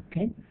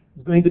 okay,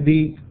 is going to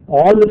be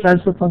all the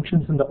transfer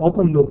functions in the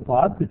open loop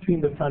part between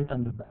the front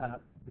and the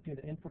between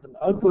the input and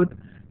the output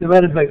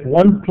divided by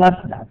 1 plus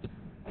that.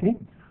 Okay,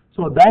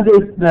 so that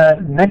is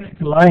the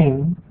next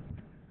line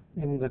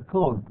in the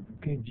code.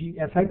 Okay, G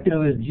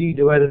effective is G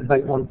divided by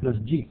 1 plus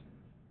G.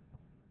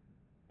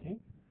 Okay,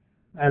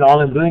 and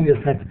all I'm doing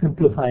is like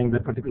simplifying the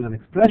particular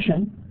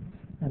expression.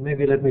 And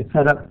maybe let me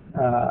set up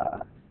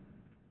a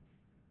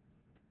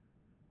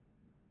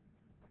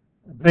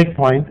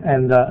breakpoint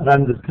and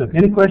run the script.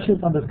 Any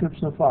questions on the script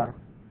so far?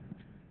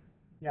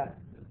 Yeah.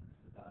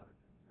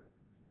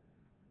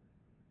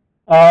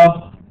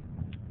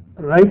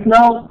 Right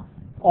now,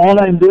 all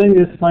I'm doing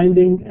is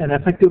finding an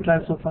effective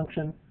transfer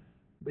function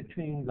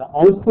between the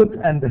output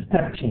and the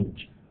step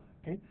change.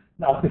 Okay?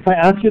 Now, if I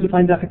ask you to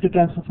find the effective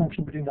transfer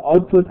function between the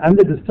output and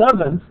the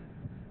disturbance,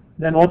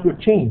 then what would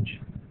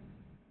change?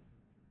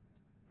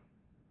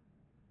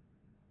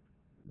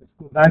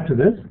 Go back to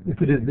this. If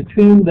it is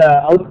between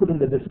the output and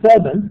the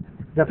disturbance,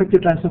 the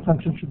effective transfer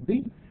function should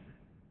be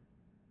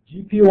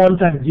GP1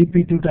 times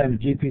GP2 times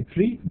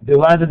GP3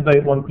 divided by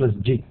 1 plus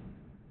G.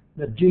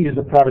 That G is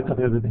the product of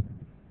everything.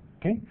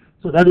 Okay?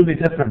 So that will be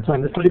different. So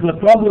in this particular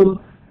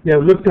problem, we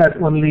have looked at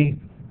only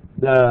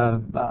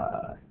the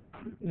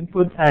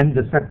input and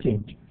the set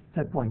change,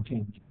 set point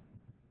change.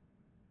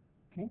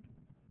 Okay?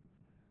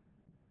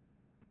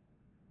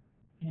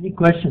 Any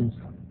questions?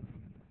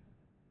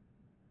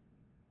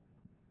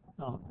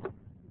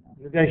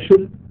 You guys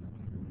should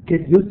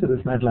get used to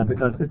this MATLAB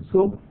because it's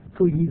so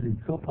easy,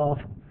 so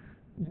powerful.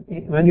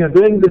 When you're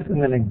doing this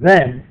in an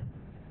exam,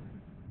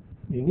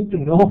 you need to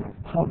know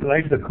how to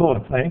write the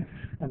code, right?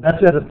 And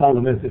that's where the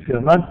problem is. If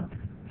you're not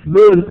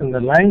fluent in the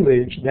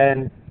language,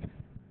 then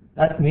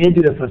that may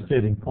be the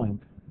frustrating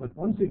point. But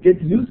once you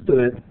get used to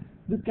it,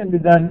 this can be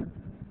done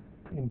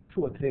in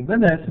 2 or 3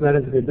 minutes,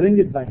 whereas if you're doing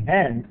it by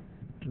hand,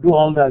 to do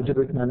all the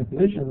algebraic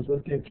manipulations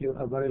will take you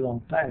a very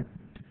long time.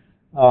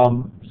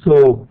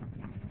 So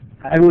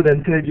I would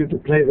encourage you to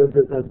play with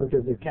this as much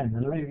as you can.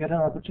 Whenever you get an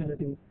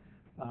opportunity,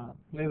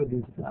 play with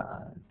these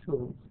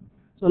tools.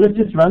 So let's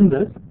just run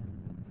this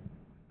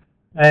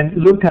and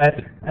look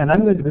at, and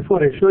I'm going to,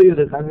 before I show you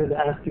this, I'm going to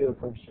ask you a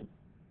question.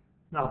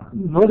 Now,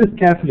 notice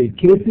carefully,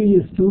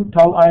 Kc is 2,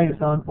 tau I is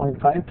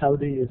 7.5, tau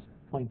D is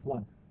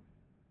 0.1.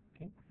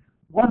 Okay?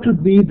 What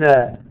would be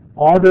the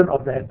order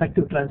of the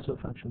effective transfer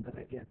function that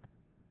I get?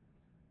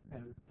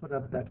 I'll put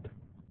up that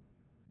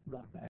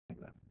block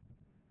diagram.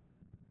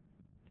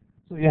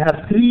 So you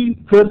have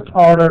 3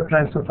 first-order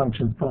transfer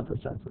functions, process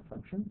transfer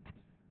functions,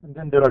 and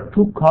then there are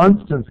 2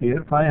 constants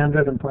here,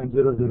 500 and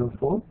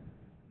 0.004,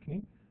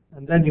 okay?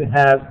 And then you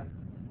have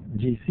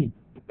GC,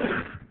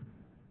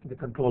 the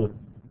controller,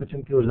 which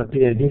includes the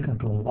PID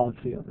controller, all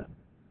 3 of them.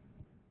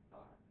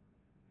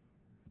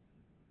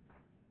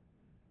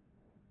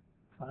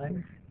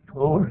 5,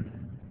 4.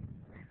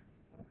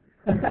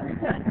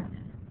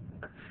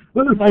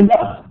 We'll find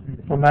out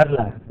from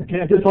MATLAB. Okay,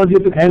 I just want you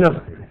to kind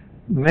of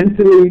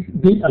mentally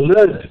be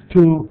alert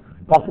to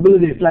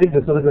possibilities like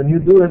this, so that when you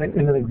do it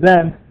in an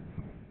exam,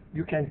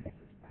 you can.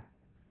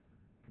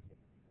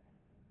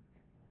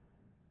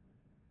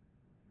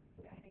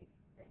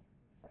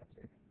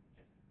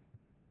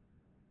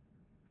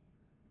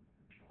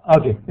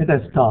 Okay, it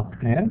has stopped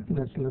there.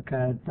 Let's look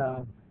at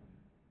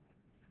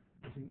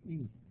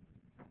GE.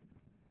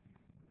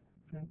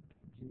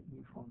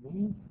 GE for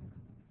me.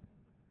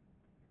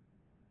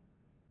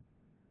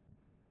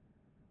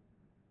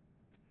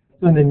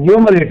 So in the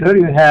numerator,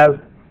 you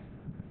have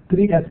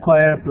 3s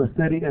squared plus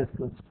 30s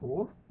plus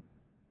 4.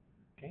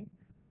 Okay.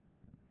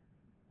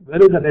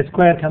 Where is that s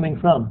squared coming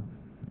from?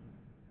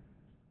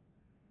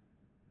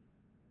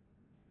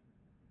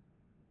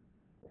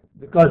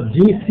 Because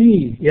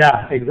GC,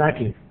 yeah,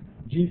 exactly.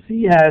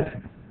 GC has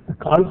a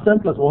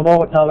constant plus 1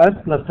 over tau s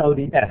plus tau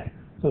ds.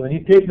 So when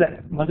you take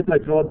that, multiply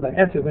throughout by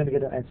s, you're going to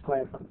get an s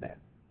squared from there.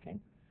 Okay?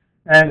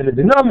 And in the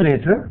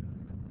denominator,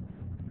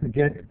 you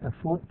get a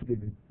fourth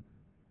degree.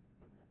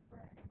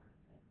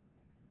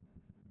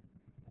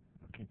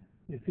 Okay,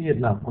 you see it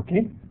now,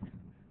 okay?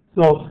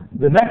 So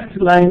the next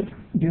line,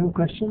 do you have a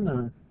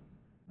question?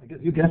 I guess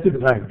you guessed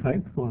it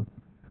right? So,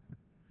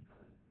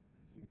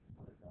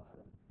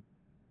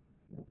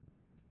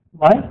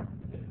 why?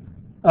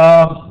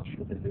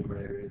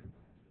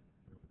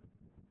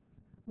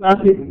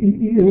 Well,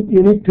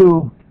 you need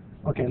to,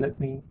 okay, let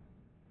me.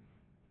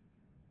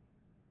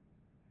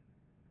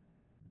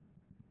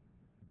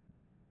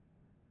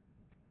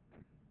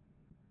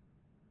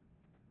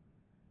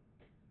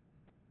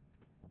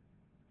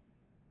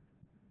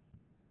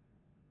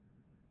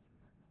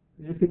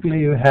 Basically,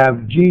 you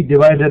have g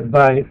divided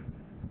by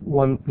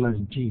 1 plus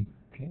g.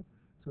 Okay,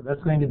 so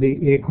that's going to be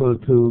equal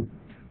to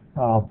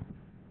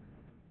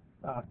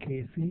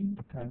kc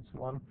times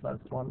 1 plus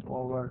 1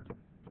 over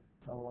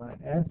tau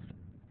is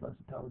plus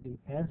tau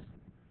ds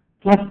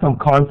plus some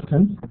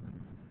constants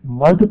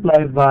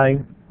multiplied by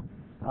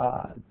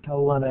tau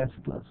 1s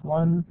plus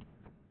 1,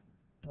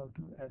 tau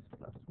 2s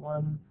plus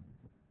 1,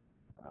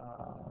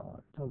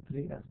 tau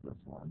 3s plus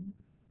 1.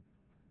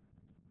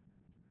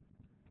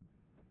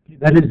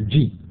 That is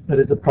G, that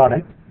is the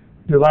product,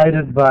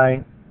 divided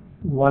by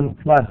 1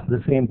 plus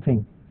the same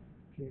thing.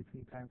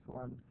 Kc times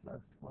 1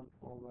 plus 1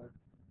 over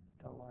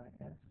tau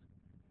is,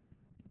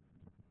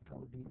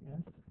 tau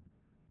ds,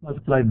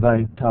 multiplied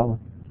by tau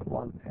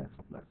 1s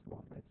plus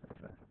 1,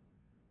 etc.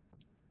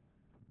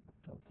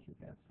 Tau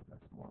 3s plus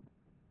 1.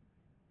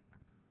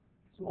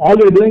 So all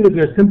we're doing is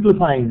we're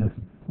simplifying this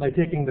by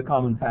taking the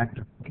common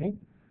factor. Okay?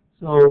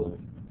 So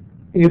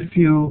if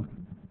you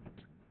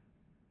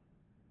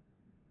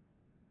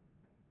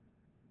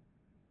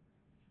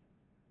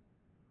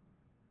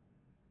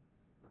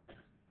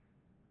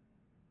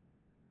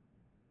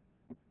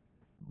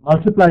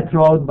multiply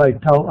throughout by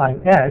tau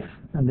is,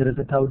 and there is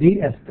a tau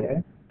ds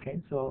there. Okay,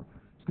 so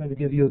it's going to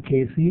give you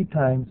kc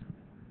times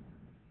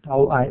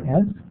tau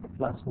is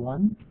plus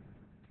 1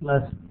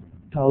 plus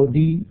tau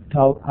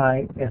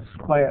is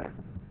squared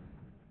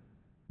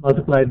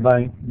multiplied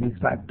by these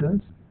factors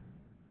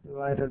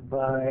divided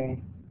by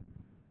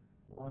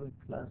 1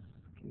 plus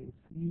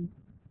kc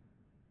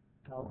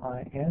tau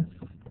is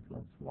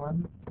plus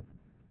 1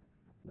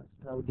 plus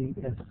tau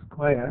ds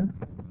squared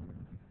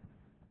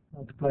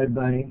multiplied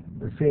by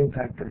the same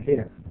factor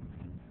here.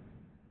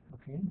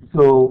 Okay,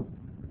 so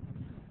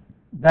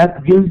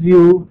that gives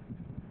you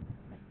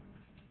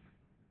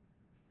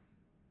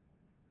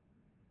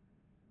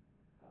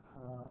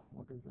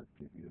what does that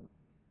give you?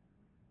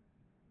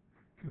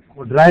 A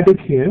quadratic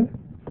here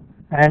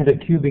and a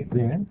cubic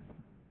there.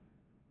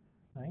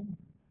 Right?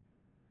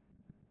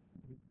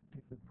 You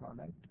take the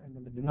product, and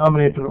in the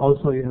denominator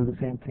also you have the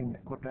same thing: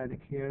 a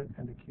quadratic here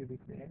and a cubic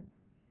there.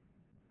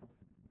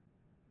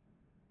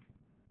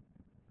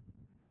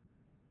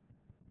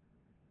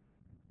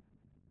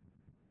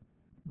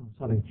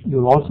 Sorry,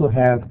 you'll also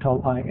have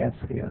tau is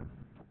here,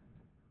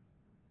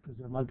 because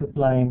you're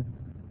multiplying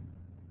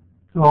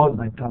throughout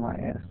by tau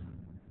is.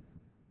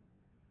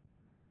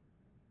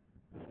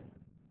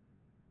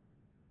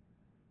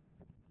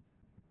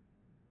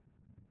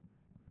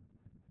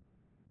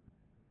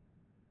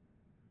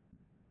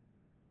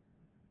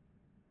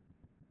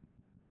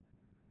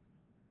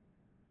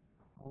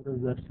 How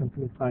does that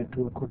simplify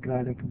to a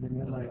quadratic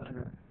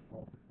denominator?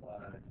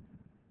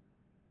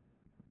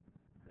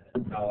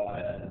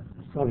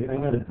 Sorry,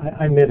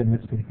 I made a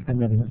mistake. You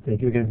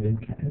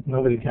can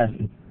nobody can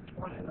see.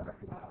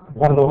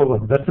 1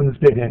 over. That's a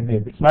mistake I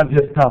made. It's not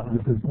just tau.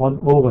 This is 1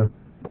 over.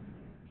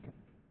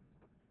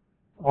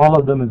 All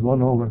of them is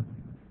 1 over.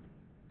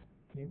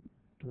 Okay,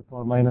 to the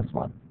power minus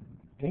 1.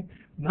 Okay.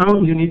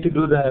 Now you need to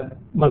do the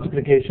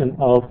multiplication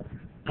of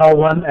tau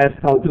 1 as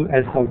tau 2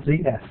 as tau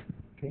 3 s.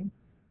 Okay.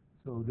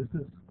 So this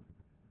is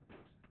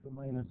the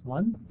minus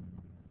 1,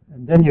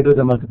 and then you do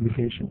the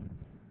multiplication.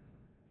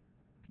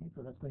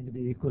 So that's going to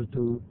be equal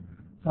to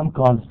some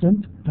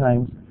constant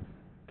times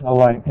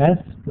tau is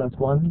plus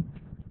 1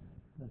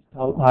 plus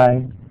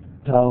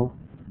tau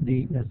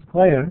ds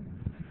squared.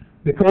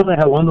 Because I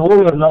have 1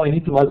 over, now I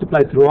need to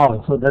multiply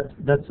throughout. So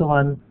that's the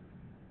one.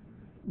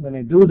 When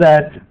I do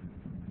that,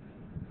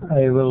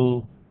 I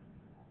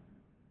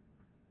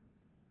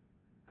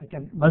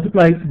can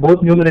multiply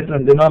both numerator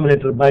and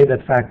denominator by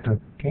that factor.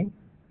 Okay.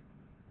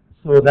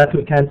 So that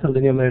will cancel the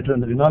numerator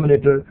and the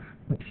denominator.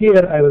 But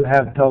here I will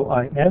have tau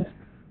is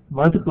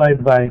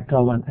multiplied by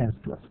tau 1s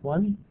plus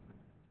 1,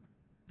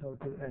 tau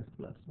 2s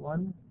plus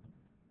 1,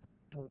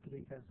 tau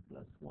 3s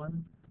plus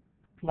 1,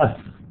 plus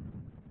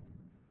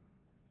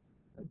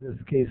this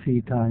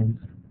kc times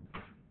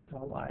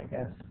tau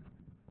is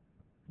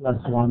plus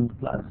 1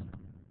 plus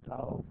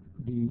tau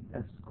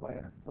ds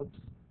square. Oops.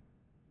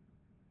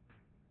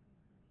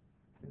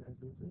 Did I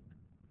lose it?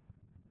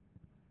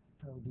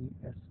 Tau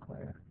ds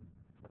square.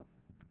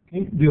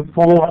 Okay, do you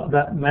follow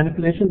the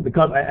manipulation?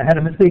 Because I had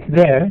a mistake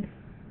there.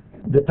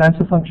 The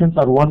transfer functions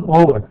are 1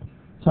 over.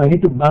 So I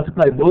need to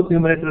multiply both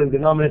numerator and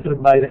denominator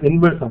by the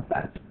inverse of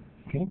that.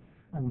 Okay,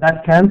 and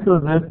that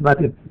cancels it,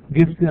 but it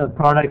gives the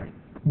product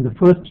in the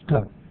first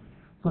term.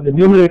 So the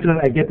numerator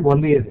I get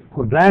only a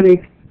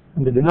quadratic,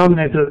 and the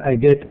denominator I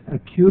get a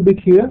cubic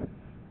here,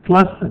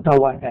 plus a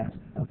tau s,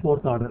 a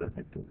fourth order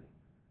effectively.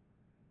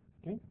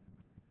 Okay.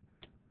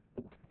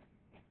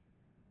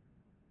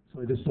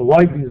 So just to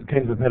avoid these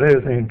kinds of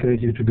errors, I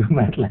encourage you to do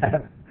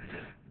MATLAB.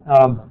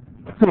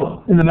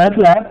 So in the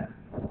MATLAB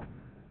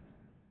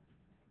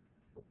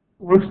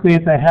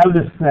workspace, I have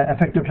this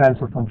effective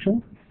transfer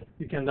function.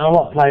 You can now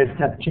apply a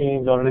step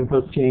change or an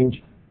impulse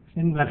change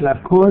in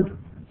MATLAB code.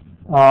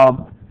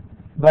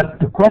 But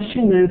the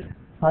question is,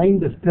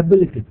 find the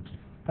stability.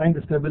 Find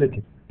the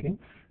stability. Okay.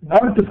 In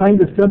order to find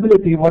the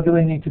stability, what do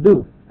I need to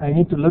do? I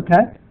need to look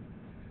at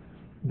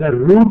the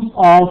roots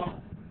of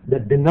the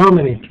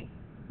denominator.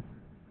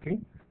 Okay.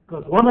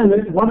 Because what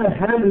I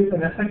have is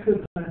an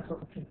effective transfer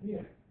function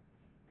here.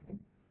 Okay.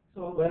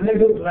 So when I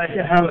do, like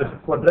I have a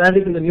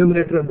quadratic in the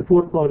numerator and the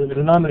fourth power in the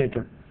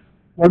denominator,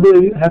 what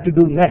do I have to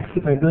do next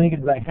if I'm doing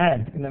it by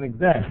hand in an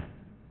exam?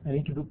 I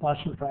need to do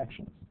partial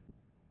fractions.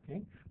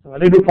 Okay. So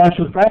when I do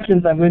partial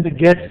fractions, I'm going to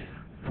get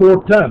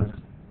 4 terms.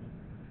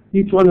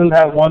 Each one will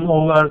have 1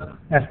 over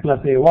s plus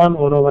a1,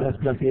 1 over s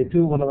plus a2,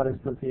 1 over s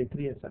plus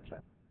a3,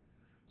 etc.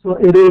 So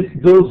it is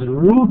those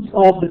roots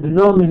of the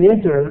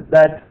denominator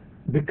that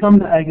become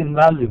the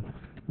eigenvalue.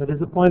 That is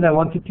the point I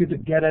wanted you to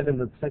get at in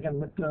the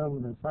second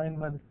midterm, the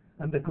assignment,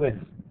 and the quiz.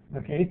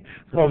 Okay?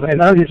 So by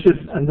now you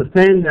should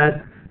understand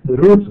that the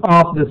roots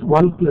of this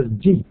 1 plus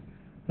g,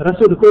 the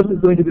rest of the course is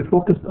going to be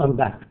focused on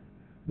that.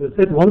 We'll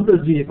set 1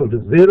 plus g equal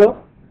to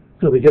 0,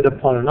 so we get a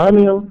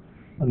polynomial,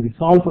 and we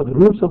solve for the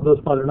roots of those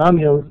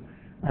polynomials,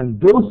 and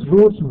those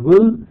roots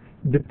will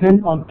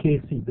depend on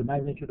kc, the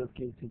magnitude of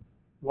kc.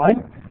 Why?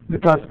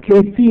 Because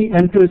kc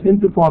enters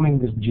into forming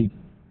this g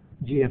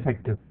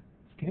effective.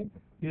 Okay,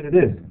 here it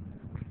is,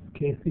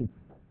 kc.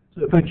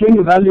 So if I change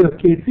the value of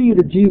kc,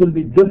 the g will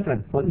be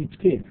different for each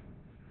case.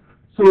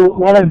 So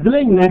what I'm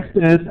doing next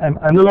is I'm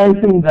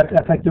analyzing that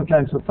effective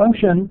transfer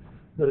function.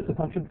 There is a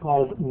function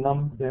called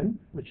numden,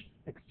 which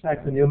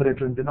extracts the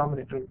numerator and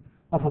denominator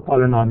of a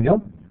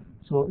polynomial.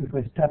 So if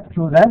I step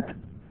through that,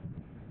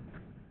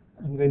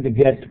 I'm going to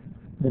get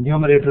the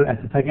numerator as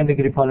a second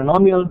degree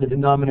polynomial, the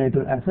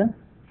denominator as a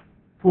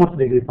fourth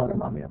degree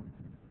polynomial.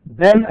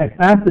 Then I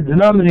pass the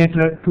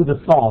denominator to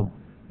the solve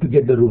to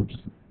get the roots.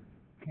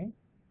 Okay?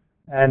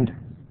 And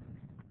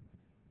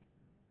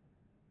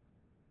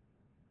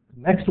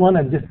the next one,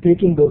 I'm just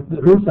taking those,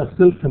 the roots are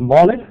still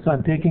symbolic, so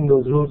I'm taking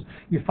those roots.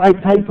 If I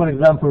type, for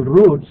example,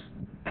 roots,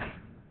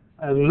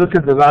 I will look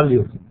at the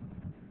values.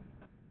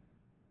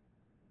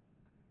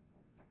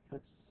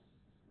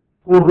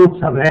 4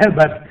 roots are there,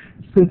 but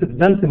since it's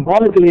done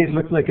symbolically, it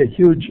looks like a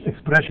huge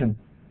expression.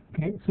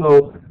 Okay,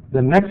 so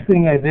the next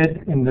thing I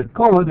did in the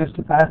code is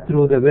to pass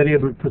through the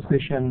variable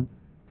precision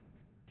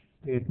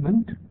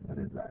statement. What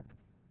is that?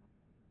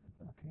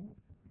 Okay,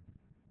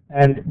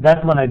 and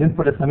that one I didn't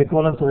put a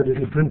semicolon so that it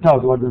will print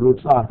out what the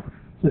roots are.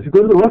 So if you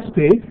go to the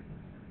workspace,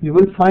 you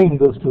will find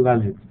those 2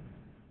 values.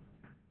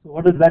 So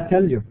what does that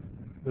tell you?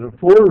 There are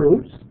 4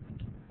 roots.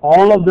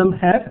 All of them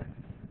have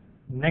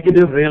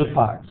negative real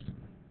parts.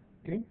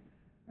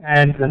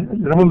 And then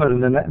remember,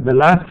 the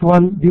last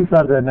one, these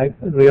are the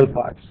real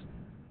parts.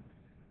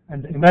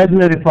 And the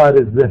imaginary part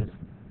is this.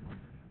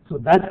 So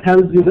that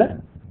tells you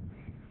the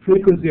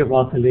frequency of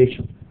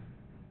oscillation.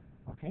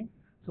 Okay?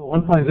 So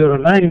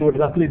 1.09 would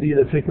roughly be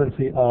the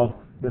frequency of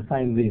the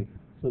sine wave.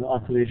 So the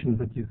oscillations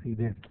that you see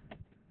there.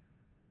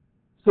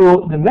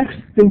 So the next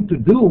thing to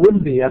do will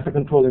be, as a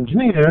control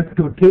engineer,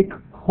 to take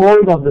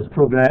hold of this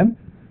program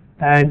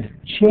and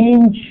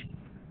change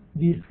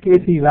these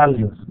kc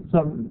values.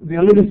 So we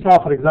already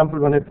saw, for example,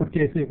 when I put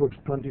kc equals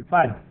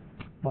 25,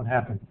 what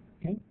happened.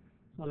 Okay,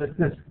 so let's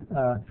just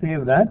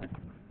save that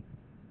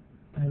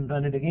and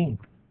run it again.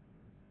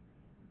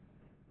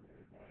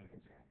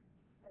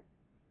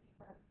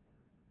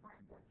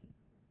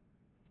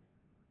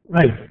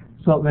 Right.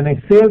 So when I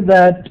save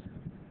that,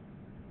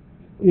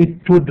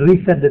 it would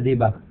reset the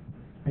debug.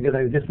 Because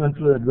I just went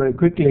through that very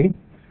quickly.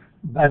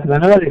 But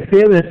whenever I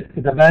save it,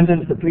 it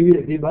abandons the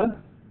previous debug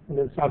and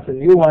then starts a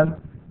new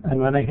one. And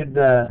when I hit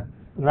the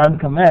run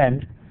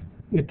command,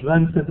 it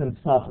runs it and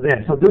stops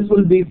there. So this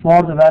will be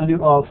for the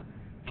value of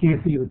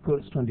kc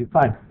equals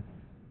 25.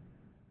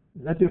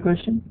 Is that your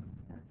question?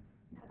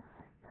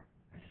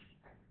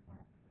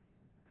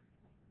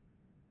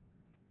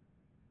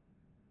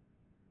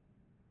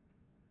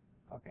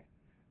 Okay.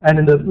 And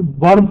in the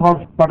bottom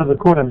part of the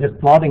code, I'm just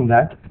plotting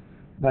that.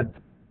 But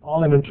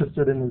all I'm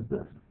interested in is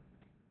this.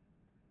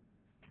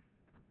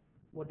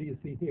 What do you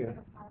see here?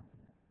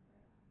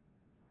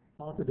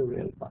 Positive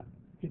real part.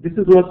 This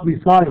is what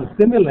we saw in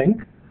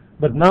Simulink,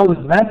 But now with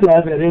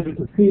MATLAB, we're able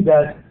to see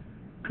that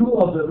two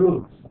of the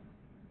roots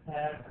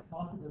have a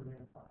positive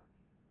real part.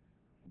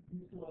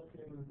 These two are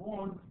stable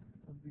modes,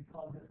 and we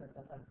call this as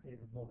an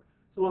unstable mode.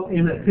 So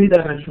in a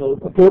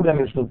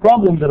four-dimensional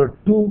problem, there are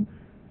two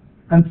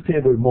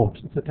unstable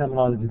modes. It's a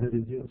terminology that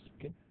is used.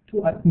 Okay?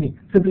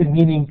 Simply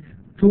meaning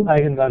two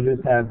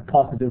eigenvalues have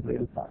positive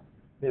real parts.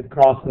 They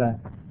cross the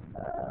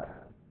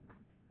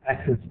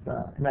axis,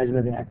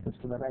 imaginary axis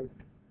to the right.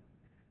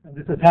 And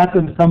this has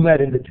happened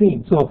somewhere in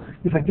between. So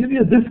if I give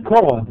you this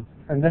code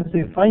and then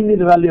say find me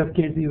the value of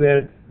Kc where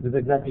it is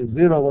exactly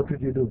 0, what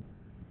would you do?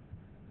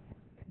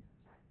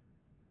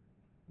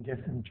 Guess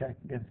and check,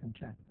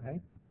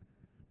 right?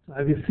 So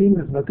have you seen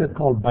this method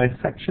called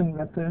bisection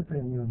method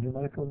in your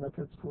numerical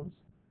methods course?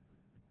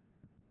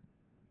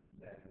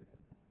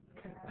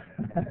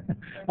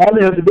 All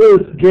you have to do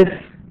is guess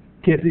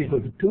Kc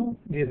equals to 2,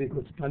 Kc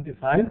equals to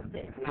 25.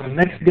 The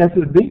next guess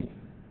would be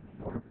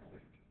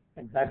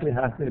exactly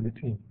halfway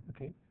between.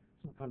 Okay,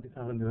 so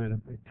 27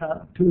 divided by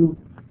 2,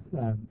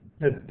 12.5,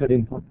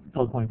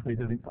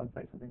 13.5,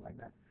 something like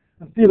that.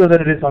 And see whether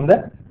it is on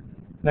the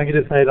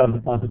negative side or the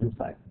positive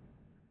side.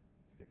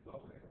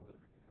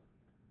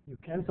 You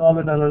can solve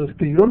it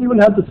analytically. You don't even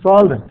have to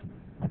solve it.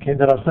 Okay,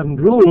 there are some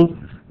rules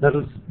that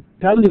will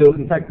tell you.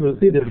 In fact, we'll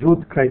see the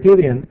root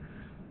criterion,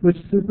 which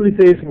simply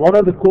says what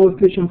are the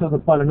coefficients of the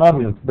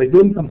polynomials. By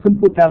doing some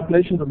simple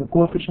calculations of the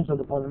coefficients of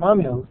the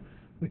polynomials,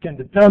 we can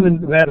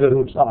determine where the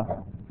roots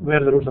are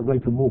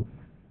going to move.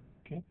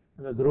 Okay,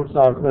 whether the roots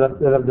are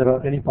whether there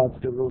are any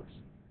positive roots.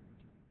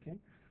 Okay,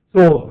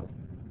 so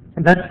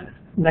that's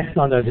next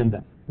on the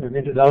agenda. We're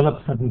going to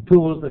develop certain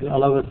tools that will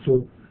allow us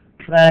to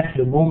track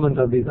the movement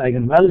of these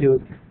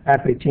eigenvalues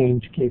as they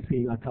change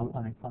Kc or tau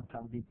I or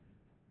tau d.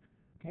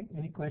 Okay,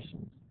 any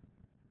questions?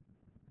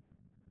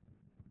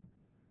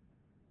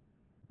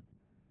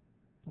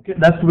 Okay,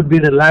 that would be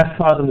the last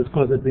part of this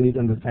course that we need to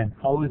understand.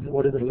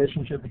 What is the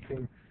relationship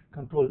between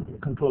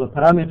controller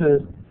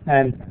parameters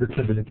and the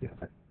stability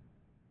of it?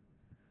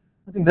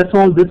 I think that's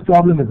all this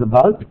problem is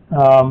about.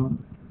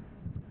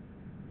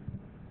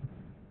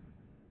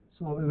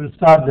 So we will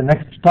start the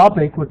next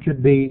topic, which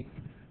should be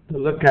to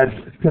look at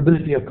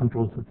stability of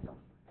control systems.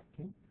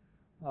 Okay.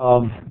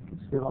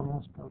 We're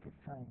almost out of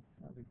time.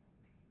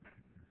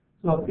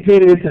 So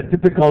here is a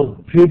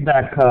typical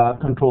feedback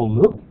control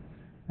loop,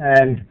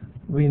 and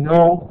we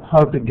know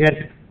how to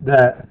get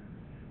the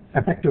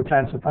effective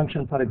transfer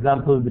function, for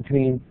example,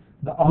 between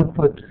the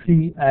output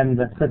C and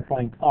the set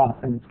point R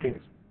in this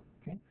case.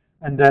 Okay.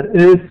 And there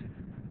is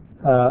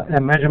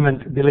a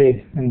measurement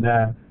delay in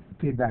the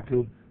feedback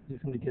loop, is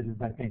indicated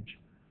by H.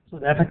 So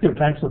the effective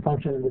transfer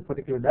function in this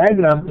particular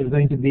diagram is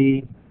going to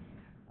be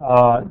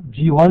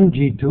G1,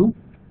 G2.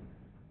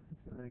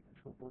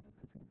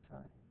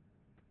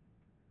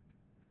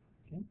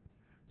 Okay.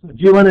 So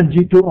G1 and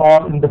G2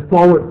 are in the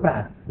forward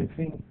path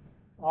between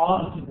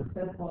R, which is the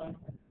set point,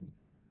 and C.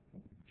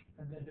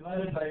 And they're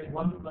divided by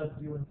 1 plus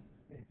G1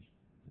 H.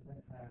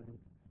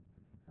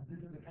 And this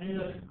is the kind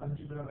of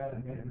algebra where I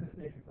made a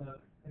mistake because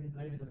any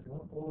line that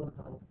goes over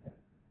the whole step.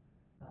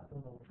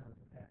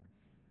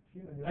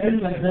 When you write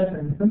it like that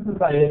and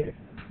simplify it,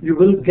 you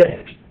will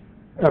get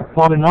a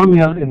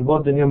polynomial in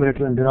both the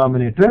numerator and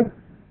denominator.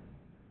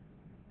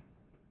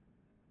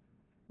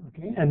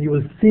 Okay, and you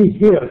will see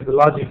here the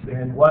logic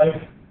behind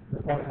why the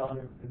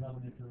polynomial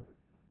denominator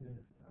is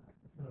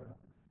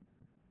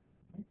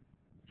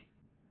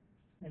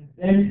and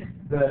then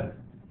the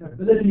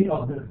stability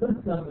of the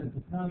system is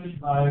determined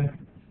by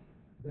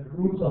the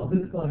roots of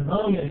this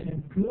polynomial,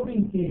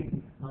 including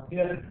Kc. Now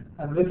here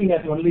I'm looking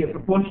at only a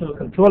proportional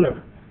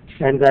controller.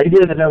 And the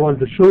idea that I want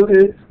to show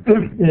is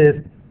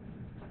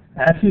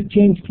as you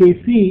change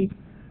Kc,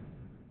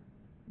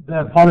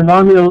 the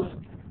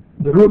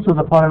roots of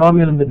the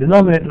polynomial in the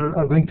denominator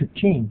are going to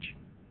change.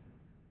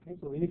 Okay,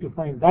 so we need to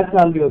find that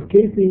value of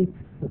Kc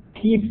that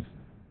keeps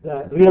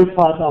the real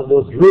part of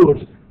those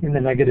roots in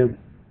the negative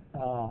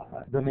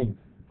domain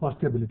for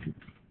stability.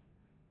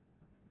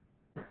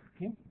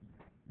 Okay,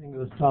 I think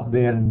we'll stop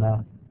there and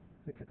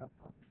pick it up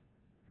on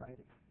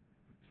Friday.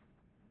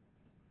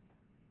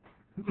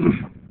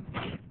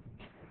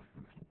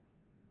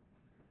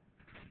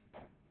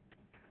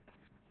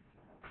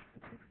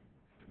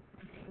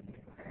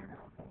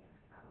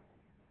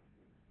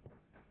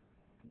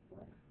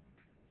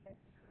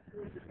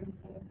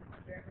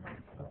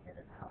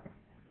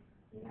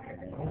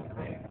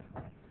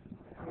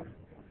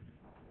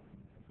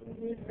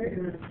 Thank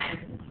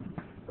you.